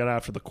able to get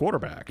after the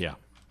quarterback. Yeah.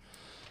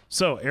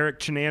 So Erik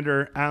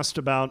Chinander asked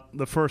about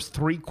the first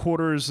 3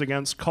 quarters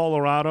against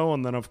Colorado,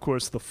 and then, of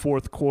course, the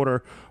fourth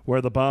quarter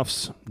where the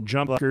Buffs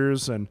jumped,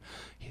 and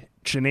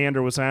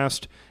Chinander was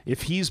asked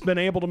if he's been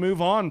able to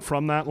move on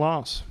from that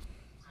loss.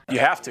 You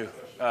have to.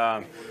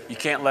 You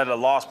can't let a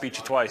loss beat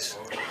you twice.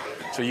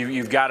 So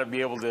you've got to be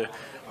able to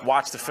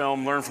watch the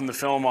film, learn from the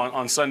film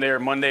on Sunday or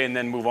Monday, and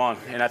then move on.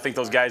 And I think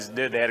those guys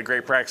did. They had a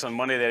great practice on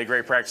Monday. They had a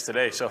great practice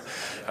today. So,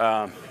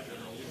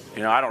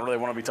 I don't really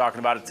want to be talking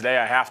about it today.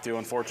 I have to,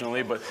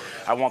 unfortunately. But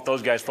I want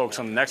those guys focused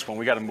on the next one.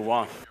 We got to move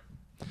on.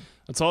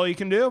 That's all you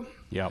can do.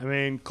 Yeah. I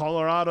mean,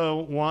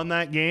 Colorado won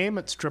that game.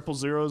 It's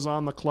 0-0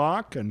 on the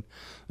clock. And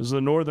there's a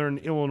Northern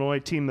Illinois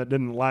team that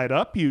didn't light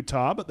up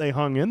Utah, but they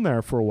hung in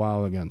there for a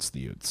while against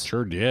the Utes.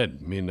 Sure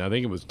did. I mean, I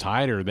think it was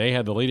tighter. They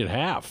had the lead at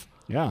half.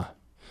 Yeah.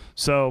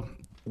 So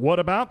what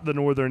about the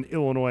Northern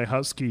Illinois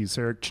Huskies?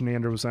 Erik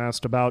Chinander was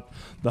asked about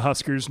the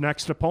Huskers'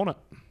 next opponent.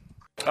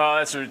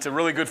 It's a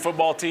really good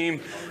football team,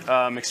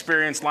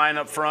 experienced line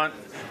up front.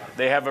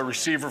 They have a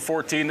receiver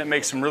 14 that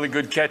makes some really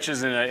good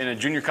catches, and a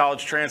junior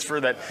college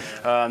transfer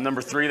that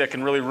number 3 that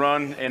can really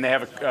run, and they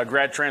have a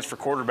grad transfer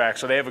quarterback.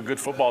 So they have a good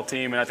football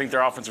team, and I think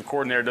their offensive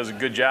coordinator does a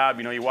good job.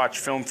 You watch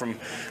film from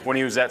when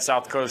he was at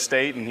South Dakota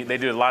State, and they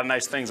did a lot of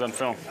nice things on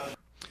film.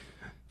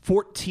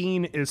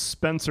 14 is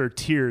Spencer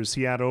Tiers.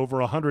 He had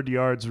over 100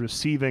 yards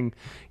receiving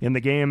in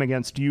the game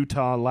against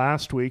Utah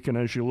last week. And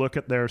as you look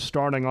at their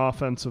starting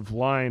offensive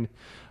line,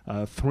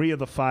 3 of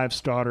the 5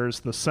 starters,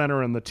 the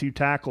center and the 2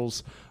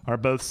 tackles, are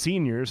both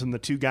seniors, and the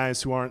 2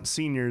 guys who aren't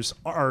seniors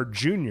are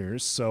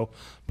juniors. So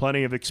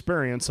plenty of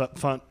experience up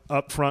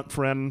front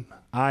for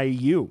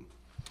NIU.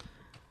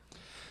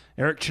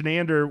 Erik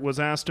Chinander was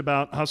asked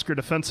about Husker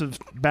defensive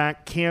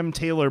back Cam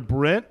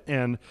Taylor-Britt,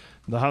 and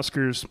the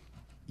Huskers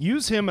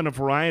use him in a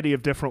variety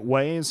of different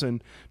ways,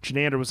 and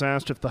Chinander was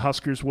asked if the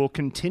Huskers will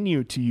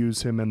continue to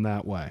use him in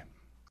that way.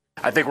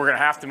 I think we're going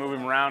to have to move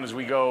him around as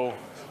we go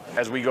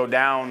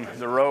down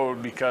the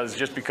road,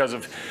 because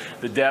of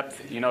the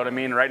depth, you know what I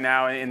mean? Right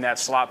now in that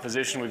slot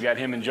position, we've got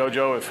him and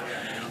JoJo,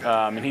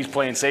 and he's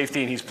playing safety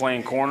and he's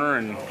playing corner,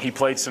 and he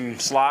played some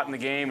slot in the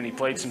game and he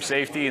played some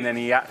safety, and then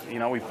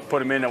we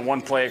put him in at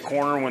one play at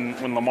corner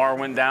when Lamar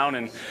went down,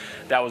 and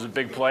that was a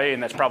big play,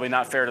 and that's probably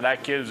not fair to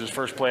that kid. It was his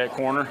first play at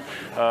corner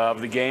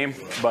of the game,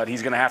 but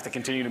he's going to have to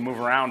continue to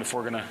move around if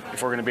we're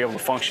going to be able to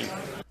function.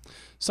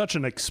 Such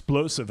an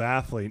explosive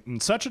athlete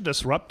and such a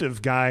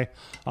disruptive guy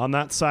on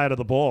that side of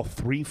the ball.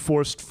 3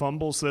 forced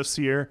fumbles this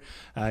year.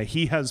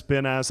 He has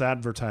been as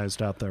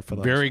advertised out there for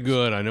those. Very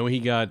good. I know he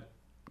got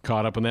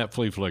caught up in that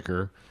flea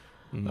flicker,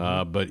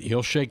 but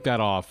he'll shake that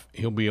off.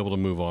 He'll be able to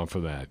move on for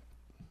that.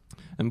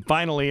 And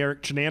finally,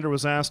 Erik Chinander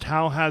was asked,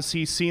 how has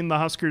he seen the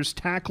Huskers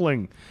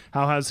tackling?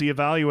 How has he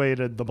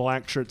evaluated the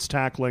Blackshirts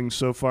tackling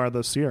so far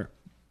this year?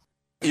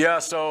 Yeah,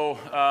 so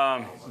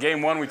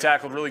game 1 we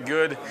tackled really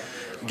good.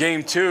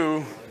 Game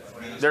 2,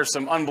 there's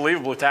some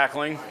unbelievable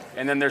tackling,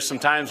 and then there's some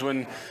times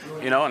when,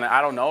 and I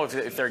don't know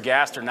if they're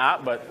gassed or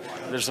not, but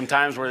there's some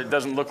times where it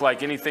doesn't look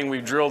like anything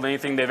we've drilled,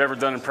 anything they've ever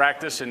done in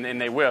practice, and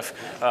they whiff.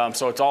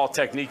 So it's all a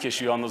technique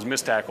issue on those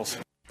missed tackles.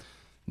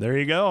 There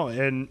you go.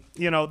 And,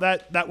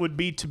 that would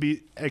be to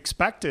be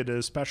expected,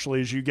 especially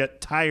as you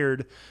get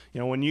tired.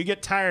 When you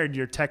get tired,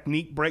 your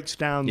technique breaks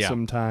down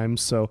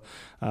sometimes. So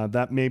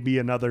that may be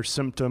another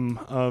symptom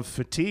of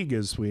fatigue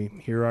as we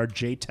hear our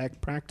JTech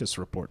practice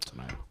report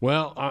tonight.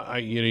 Well,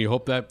 you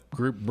hope that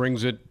group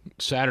brings it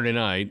Saturday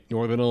night.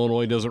 Northern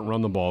Illinois doesn't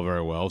run the ball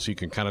very well, so you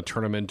can kind of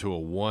turn them into a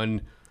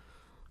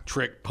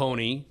one-trick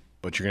pony,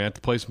 but you're going to have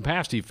to play some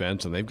pass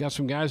defense, and they've got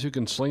some guys who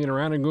can sling it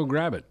around and go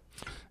grab it.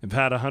 They've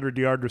had a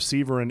 100-yard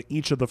receiver in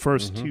each of the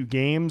first two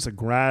games, a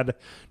grad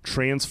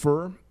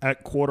transfer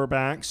at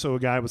quarterback, so a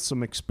guy with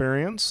some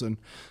experience. And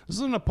this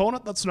is an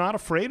opponent that's not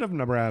afraid of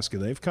Nebraska.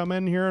 They've come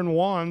in here and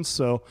won,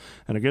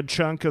 and a good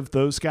chunk of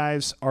those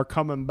guys are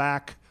coming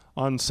back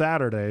on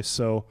Saturday.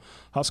 So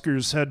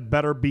Huskers had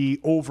better be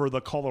over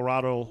the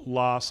Colorado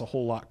loss a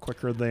whole lot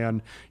quicker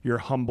than your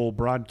humble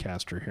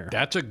broadcaster here.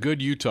 That's a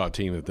good Utah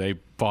team that they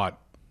fought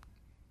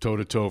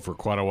toe-to-toe for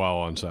quite a while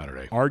on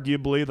Saturday.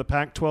 Arguably the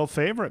Pac-12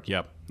 favorite.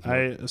 Yep.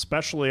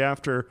 Especially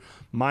after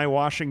my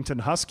Washington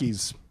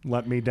Huskies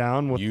let me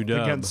down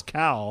against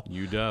Cal.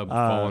 UW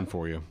falling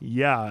for you.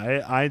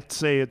 Yeah, I'd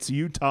say it's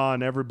Utah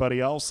and everybody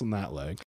else in that leg.